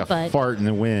before, It was like a but... fart in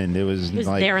the wind. It was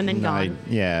like... there and then gone.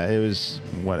 Yeah, it was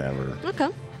whatever. Okay.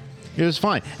 It was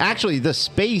fine. Actually, the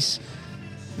space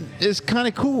is kind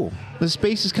of cool. The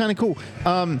space is kind of cool.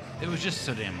 It was just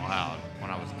so damn loud when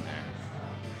I was in there.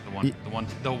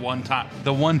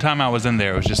 The one time I was in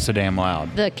there, it was just so damn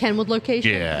loud. The Kenwood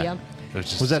location? Yeah. It was,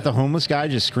 just Was that the homeless guy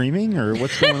just screaming, or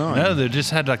what's going on? No, they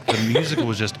just had like the music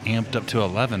was just amped up to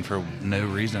 11 for no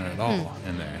reason at all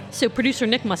in there. So producer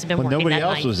Nick must have been Well, working nobody that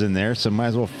else night. was in there, so might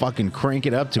as well fucking crank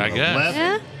it up to I guess. 11.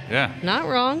 Yeah, Yeah, not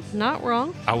wrong. Not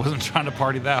wrong. I wasn't trying to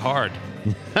party that hard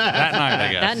that night.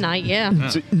 I guess That night, yeah.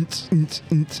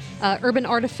 Urban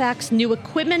Artifacts, new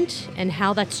equipment, and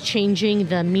how that's changing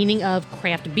the meaning of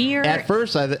craft beer. At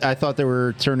first, I thought they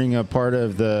were turning a part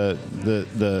of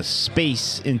the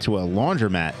space into a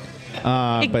laundromat.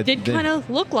 It did kind of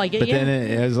look like it, But yeah.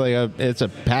 then it's like it's a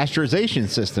pasteurization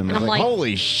system. And It's I'm like, like-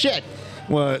 holy shit!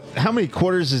 Well, how many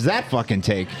quarters does that fucking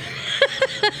take?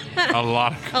 a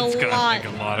lot. It's gonna lot.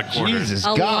 take a lot of quarters. Jesus a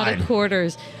lot God! of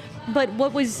quarters. But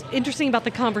what was interesting about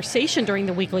the conversation during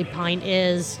the Weekly Pint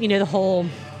is, the whole,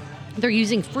 they're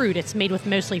using fruit. It's made with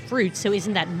mostly fruit. So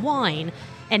isn't that wine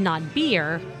and not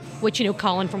beer? Which,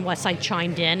 Colin from Westside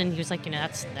chimed in and he was like,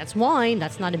 that's wine.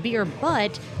 That's not a beer.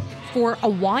 But for a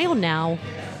while now,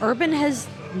 Urban has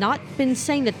not been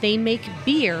saying that they make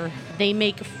beer. They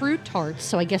make fruit tarts.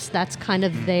 So I guess that's kind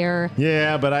of their...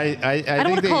 Yeah, but I I don't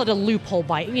want to call it a loophole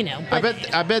by,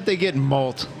 but I bet they get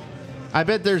malt. I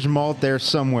bet there's malt there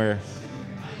somewhere.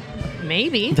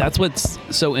 maybe. That's what's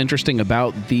so interesting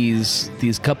about these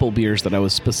couple beers that I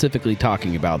was specifically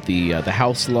talking about, the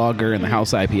House Lager and the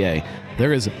House IPA.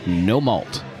 There is no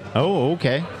malt. Oh,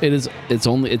 okay. It's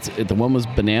the one was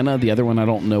banana, the other one I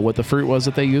don't know what the fruit was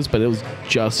that they used, but it was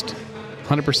just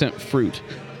 100% fruit.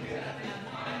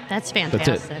 That's That's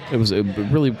fantastic. it. It was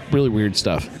really really weird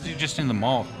stuff. You just need the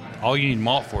malt. All you need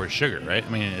malt for is sugar, right?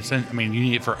 You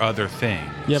need it for other things.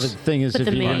 Yeah, but the thing is, But if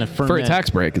the you're going to main- ferment... For a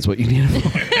tax break is what you need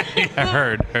it for. I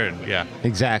heard, yeah,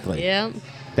 Exactly. Yeah.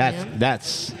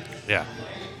 That's yeah.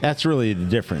 That's really the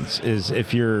difference, is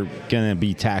if you're going to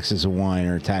be taxed as a wine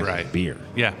or taxed as Right. beer.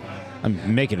 Yeah.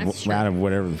 I'm making That's true. out of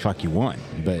whatever the fuck you want.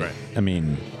 But, Right. I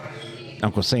mean,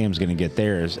 Uncle Sam's going to get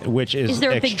theirs, which is Is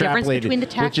there a big difference extrapolated, between the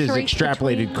tax which is rate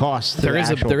extrapolated between- cost to There the is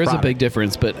actual a product. big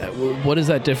difference, but what is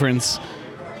that difference?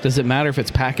 Does it matter if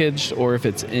it's packaged or if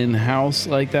it's in house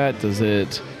like that? Does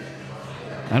it?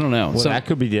 I don't know. Well, that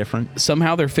could be different.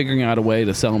 Somehow they're figuring out a way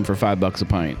to sell them for $5 a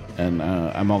pint, and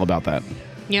I'm all about that.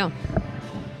 Yeah.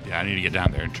 Yeah, I need to get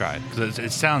down there and try it because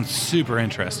it sounds super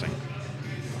interesting.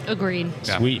 Agreed.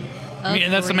 Yeah. Sweet.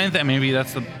 And that's the Agreed. main thing. Maybe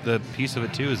that's the piece of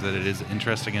it too, is that it is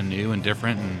interesting and new and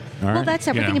different. And All Well, right. that's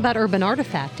everything Yeah. about Urban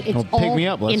Artifact. It's Well, pick all me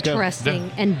up. Let's go.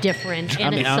 interesting and different,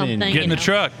 and it's I'm in. something. get in the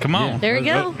truck. Come on. Yeah. There you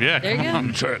go. Yeah, There you come go.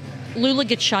 on. Sure. Lula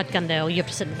gets shotgun though. You have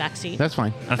to sit in the back seat. That's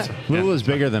fine. That's Lula's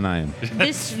bigger than I am.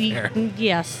 This, fair.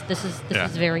 yes, this is Yeah.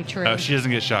 very true. Oh, she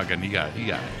doesn't get shotgun. You got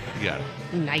it.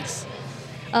 Nice.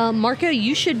 Marco,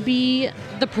 you should be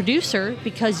the producer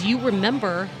because you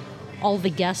remember all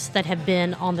the guests that have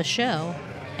been on the show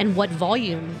and what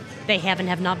volume they have and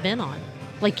have not been on.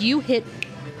 Like you hit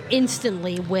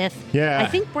instantly with, Yeah. I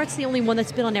think Brett's the only one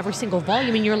that's been on every single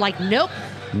volume, and you're like, nope,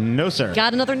 No, sir.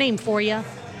 got another name for you.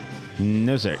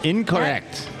 No, sir.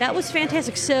 Incorrect. That was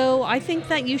fantastic. So I think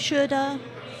that you should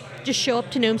just show up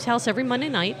to Gnome's house every Monday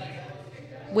night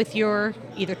with your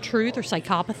either truth or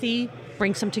psychopathy,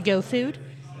 bring some to-go food,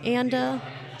 and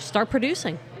start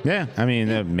producing. Yeah, I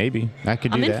mean, maybe I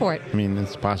could do I'm in that. for it. I mean,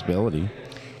 it's a possibility.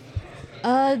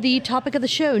 The topic of the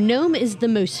show: Gnome is the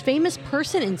most famous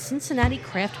person in Cincinnati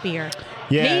craft beer.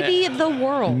 Yeah. Maybe the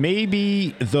world. Maybe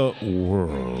the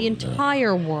world. The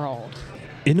entire world.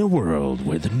 In a world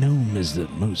where the gnome is the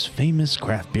most famous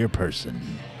craft beer person,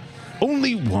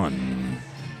 only one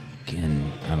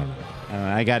can. I don't know.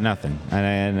 I got nothing.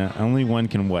 Only one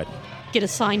can what? Get a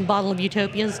signed bottle of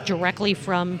Utopias directly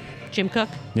from Jim Cook.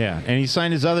 Yeah, and he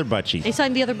signed his other butt cheek. They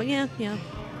signed the other, but yeah.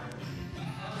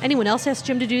 Anyone else asked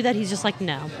Jim to do that? He's just like,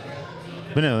 no.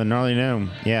 But no, the gnarly gnome.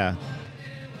 Yeah.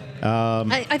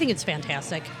 I think it's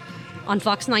fantastic. On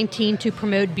Fox 19 to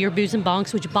promote Beer, Booze, and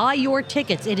Bonks, which buy your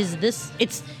tickets.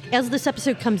 It's as this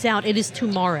episode comes out, it is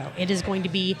tomorrow. It is going to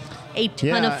be a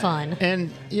ton of fun.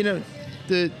 And,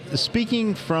 the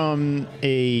speaking from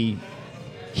the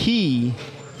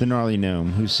gnarly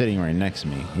gnome, who's sitting right next to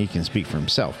me, he can speak for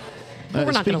himself. But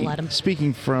we're not going to let him.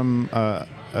 Speaking from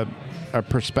a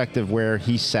perspective where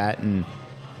he sat and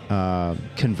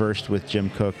conversed with Jim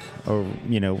Cook, or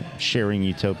sharing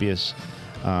Utopias.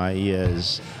 He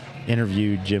has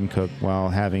interviewed Jim Cook while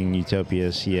having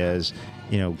Utopias. He has,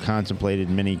 contemplated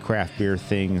many craft beer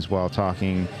things while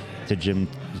talking to Jim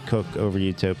Cook over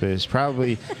Utopias.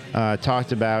 Probably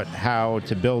talked about how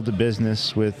to build a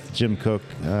business with Jim Cook,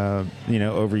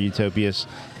 over Utopias.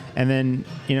 And then,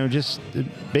 just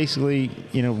basically,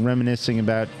 reminiscing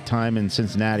about time in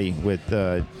Cincinnati with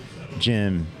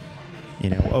Jim,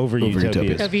 over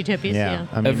Utopias. Over Utopias, yeah.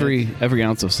 I mean, Every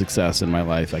ounce of success in my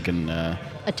life, I can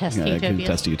attest to I can Utopias.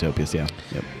 attest to Utopias. Yeah.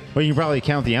 Yep. well, you can probably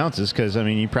count the ounces because,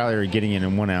 you probably are getting it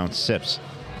in 1 ounce sips,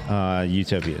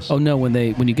 Utopias. Oh no!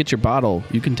 When you get your bottle,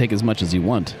 you can take as much as you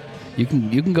want. You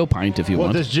can go pint if you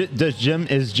want. Is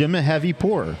Jim a heavy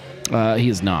pourer? He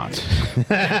is not.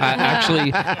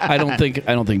 I don't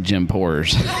think Jim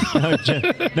pours.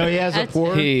 No, he has a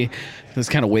pourer. He just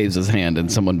kind of waves his hand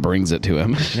and someone brings it to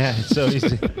him. Yeah, so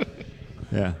he's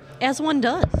yeah. As one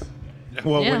does.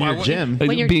 Well, Yeah. when you're Jim,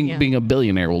 When you're- being a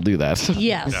billionaire will do that.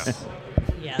 Yes.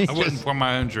 Yes. I wouldn't pour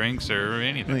my own drinks or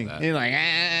anything like that. you're like,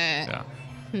 Yeah.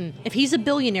 If he's a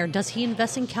billionaire, does he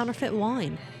invest in counterfeit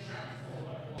wine?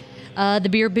 The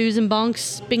Beer, Booze, and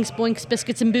Bonks, Binks, Boinks,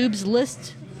 Biscuits, and Boobs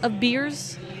list of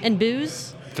beers and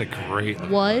booze It's a great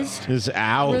was is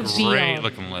out. Revealed. great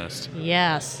looking list.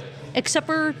 yes, except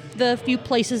for the few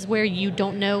places where you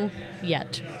don't know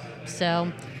yet.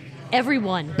 So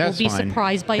everyone That's will be fine.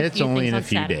 surprised by a It's few only things in a on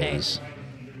few Saturday. days.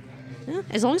 Yeah,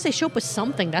 as long as they show up with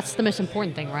something, that's the most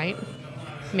important thing, right?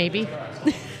 Maybe.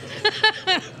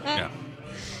 Yeah.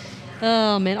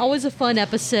 Oh man, always a fun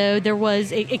episode. There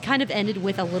was it kind of ended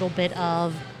with a little bit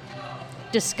of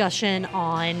discussion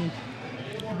on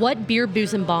what Beer,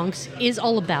 Booze, and Bonks is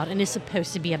all about and is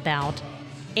supposed to be about,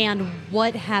 and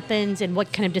what happens and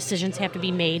what kind of decisions have to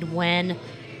be made when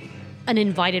an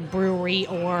invited brewery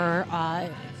or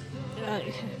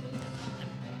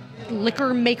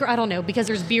liquor maker, I don't know, because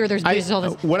there's beer, there's booze, there's all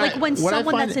this. what Like I- when what I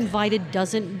someone find- that's invited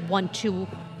doesn't want to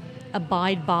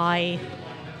abide by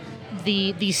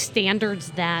the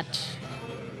standards that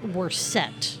were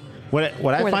set. What I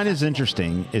For the find is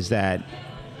interesting is that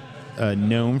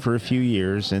known for a few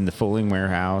years in the Fulling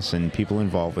Warehouse and people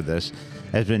involved with this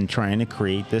has been trying to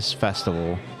create this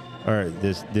festival or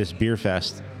this beer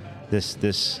fest, this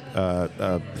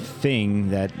thing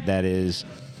that is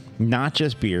not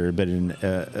just beer but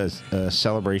a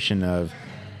celebration of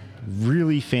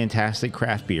really fantastic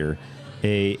craft beer,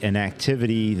 an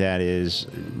activity that is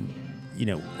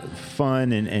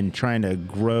fun and trying to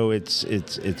grow its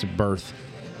birth,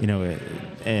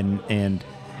 and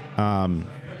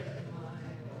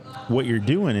what you're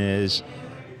doing is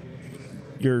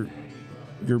you're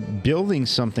building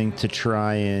something to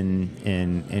try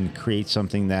and create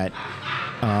something that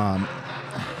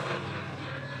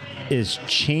is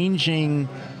changing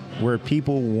where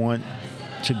people want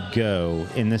to go,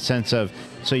 in the sense of,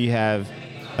 so you have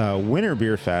Winter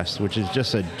Beer Fest, which is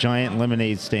just a giant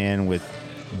lemonade stand with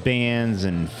bands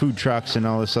and food trucks and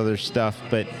all this other stuff,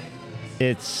 but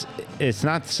it's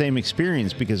not the same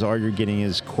experience because all you're getting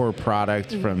is core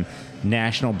product from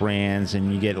national brands,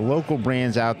 and you get local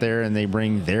brands out there and they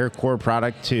bring their core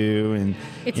product too, and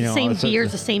It's you the know, same it's a-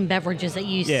 beers, the same beverages that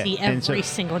you Yeah, see and every so-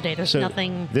 single day. There's so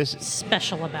nothing this-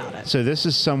 special about it. So this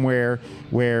is somewhere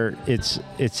where it's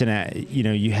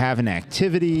you have an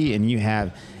activity and you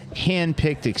have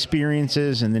hand-picked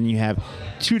experiences, and then you have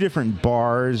two different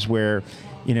bars where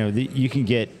you can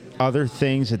get other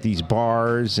things at these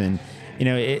bars, and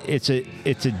it's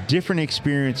a different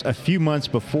experience a few months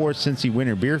before Cincy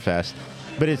Winter Beer Fest,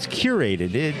 but it's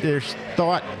curated. There's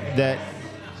thought that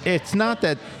it's not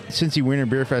that Cincy Winter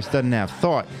Beer Fest doesn't have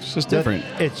thought. It's just different.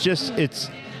 It's just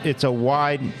it's a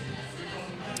wide.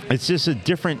 It's just a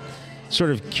different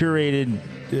sort of curated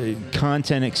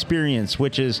content experience,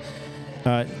 which is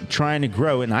trying to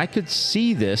grow. And I could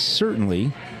see this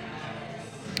certainly.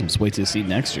 Just wait to see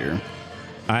next year.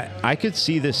 I could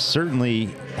see this certainly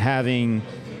having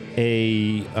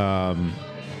a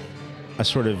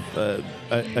sort of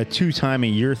a 2 time a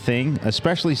year thing,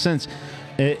 especially since.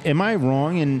 Am I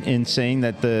wrong in saying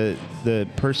that the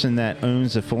person that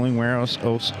owns the Fulling Warehouse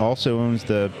also owns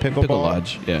the Pickle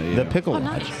Lodge? Yeah. The Pickle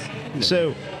Lodge. Nice.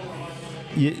 So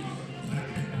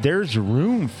there's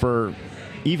room for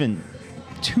even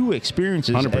 2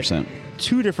 experiences 100%. at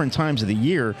 2 different times of the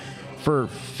year for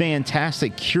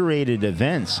fantastic curated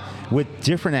events with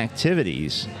different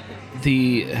activities.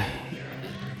 Let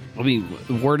me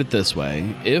word it this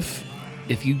way. If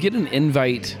you get an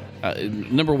invite,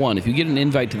 number one, if you get an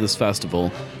invite to this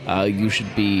festival, you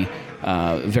should be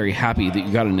very happy that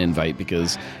you got an invite,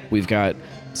 because we've got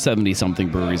 70-something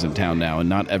breweries in town now, and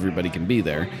not everybody can be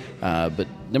there. But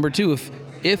number two,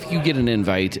 if you get an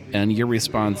invite and your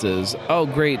response is, oh,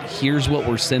 great, here's what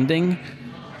we're sending,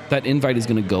 that invite is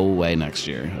going to go away next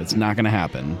year. It's not going to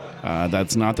happen.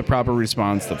 That's not the proper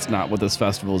response. That's not what this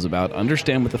festival is about.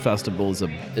 Understand what the festival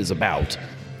is about,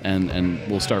 and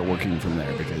we'll start working from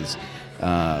there, because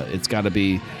it's got to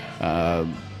be,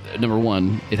 number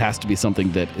one, it has to be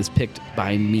something that is picked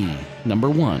by me. Number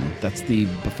one, that's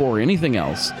before anything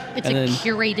else. It's a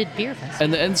curated beer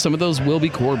festival. And some of those will be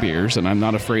core beers, and I'm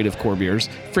not afraid of core beers.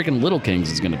 Freaking Little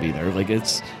Kings is going to be there. Like,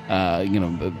 it's,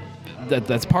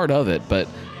 that's part of it, but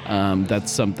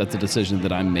that's a decision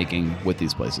that I'm making with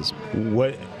these places.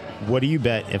 What do you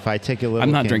bet if I take a little?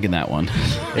 I'm not drinking that one.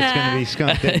 It's going to be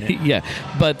skunk, isn't it? Yeah,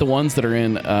 but the ones that are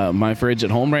in my fridge at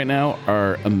home right now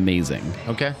are amazing.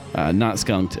 Okay. Not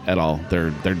skunked at all.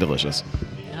 They're delicious.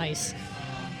 Nice.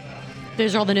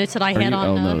 Those are all the notes that I had on.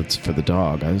 Oh no, it's for the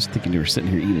dog. I was thinking you were sitting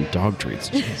here eating dog treats.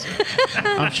 Jeez.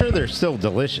 I'm sure they're still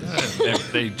delicious.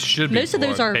 They should be. Most of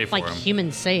those are pay for like them.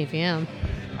 human safe. Yeah.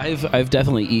 I've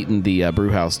definitely eaten the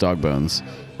Brewhouse dog bones,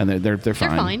 and they're fine. They're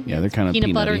fine. Yeah, they're kind of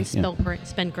peanut butter and peanutty.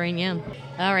 spent grain. Yeah.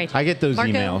 All right. I get those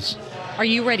Marco, emails. Are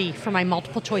you ready for my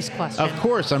multiple choice question? Of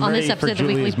course, I'm on ready this for episode of the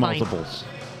Weekly Julie's Pint? multiples.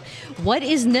 What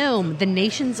is Gnome the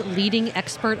nation's leading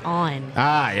expert on?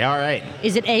 All right.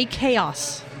 Is it A,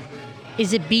 chaos?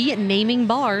 Is it B, naming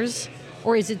bars?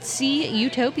 Or is it C,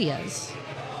 utopias?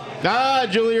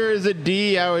 Julie, or is it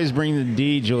D? I always bring the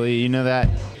D, Julie. You know that.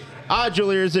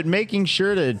 Julie, is it making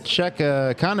sure to check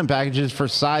condom packages for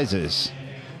sizes?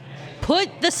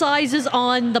 Put the sizes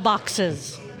on the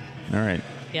boxes. All right.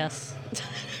 Yes.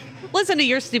 Listen to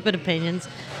your stupid opinions,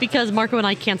 because Marco and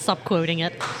I can't stop quoting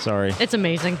it. Sorry. It's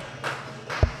amazing.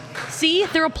 See,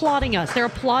 they're applauding us. They're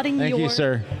applauding Thank you,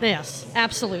 sir. Yes,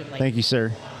 absolutely. Thank you,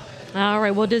 sir. All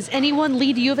right. Well, does anyone,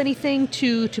 Lee, do you have anything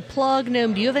to plug?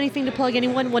 Gnome, do you have anything to plug?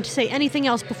 Anyone want to say anything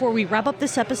else before we wrap up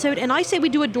this episode? And I say we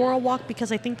do a Dora walk,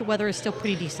 because I think the weather is still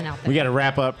pretty decent out there. We got to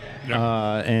wrap up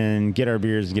and get our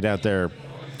beers, get out there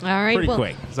All right. pretty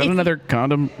quick. Is that another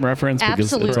condom reference? Because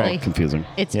it's Absolutely. all confusing.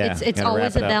 It's Yeah, it's gotta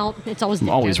always wrap it up. about it's always I'm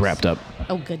the always dose. wrapped up.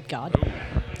 Oh, good God!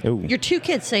 Ooh. Your 2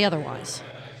 kids say otherwise.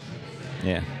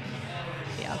 Yeah.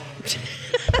 Yeah.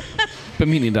 Been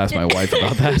meaning to ask my wife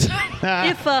about that.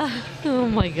 If oh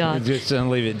my God. Just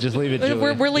leave it. Just leave it, Julie.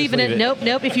 We're Just leaving leave it.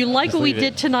 Nope. If you like Just what we leave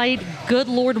it. did tonight, good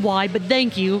Lord, why? But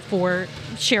thank you for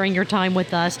sharing your time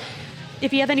with us.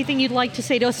 If you have anything you'd like to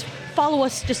say to us, follow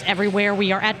us just everywhere.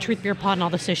 We are at Truth Beer Pod on all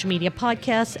the social media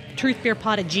podcasts.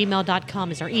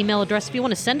 truthbeerpod@gmail.com is our email address if you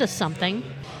want to send us something.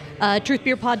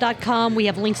 Truthbeerpod.com. We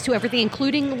have links to everything,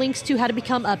 including links to how to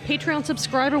become a Patreon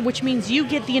subscriber, which means you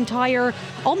get the entire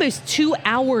almost 2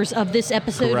 hours of this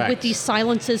episode Correct. with these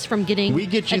silences from getting We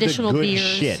get you additional the good beers.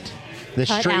 shit. The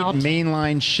cut straight out.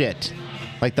 mainline shit.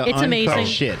 Like the It's uncut amazing.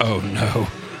 shit. Oh no!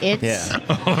 It's Yeah.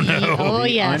 Oh no! Oh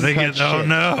yes. Uncut shit. Oh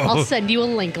no! I'll send you a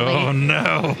link. Lee. Oh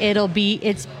no! It'll be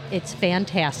it's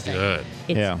fantastic. Good.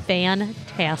 It's Yeah.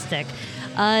 fantastic.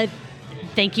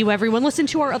 Thank you, everyone. Listen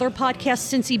to our other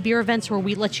podcast, Cincy Beer Events, where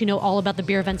we let you know all about the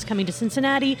beer events coming to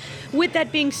Cincinnati. With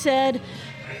that being said,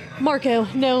 Marco,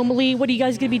 Gnome, Lee, what are you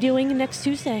guys going to be doing next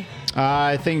Tuesday?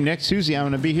 I think next Tuesday I'm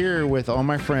going to be here with all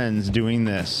my friends doing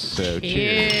this. So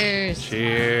cheers.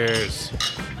 Cheers. Cheers.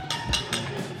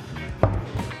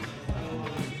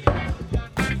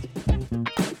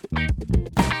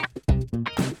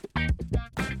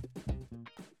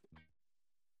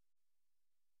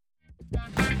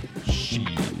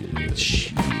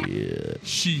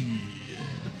 Shit.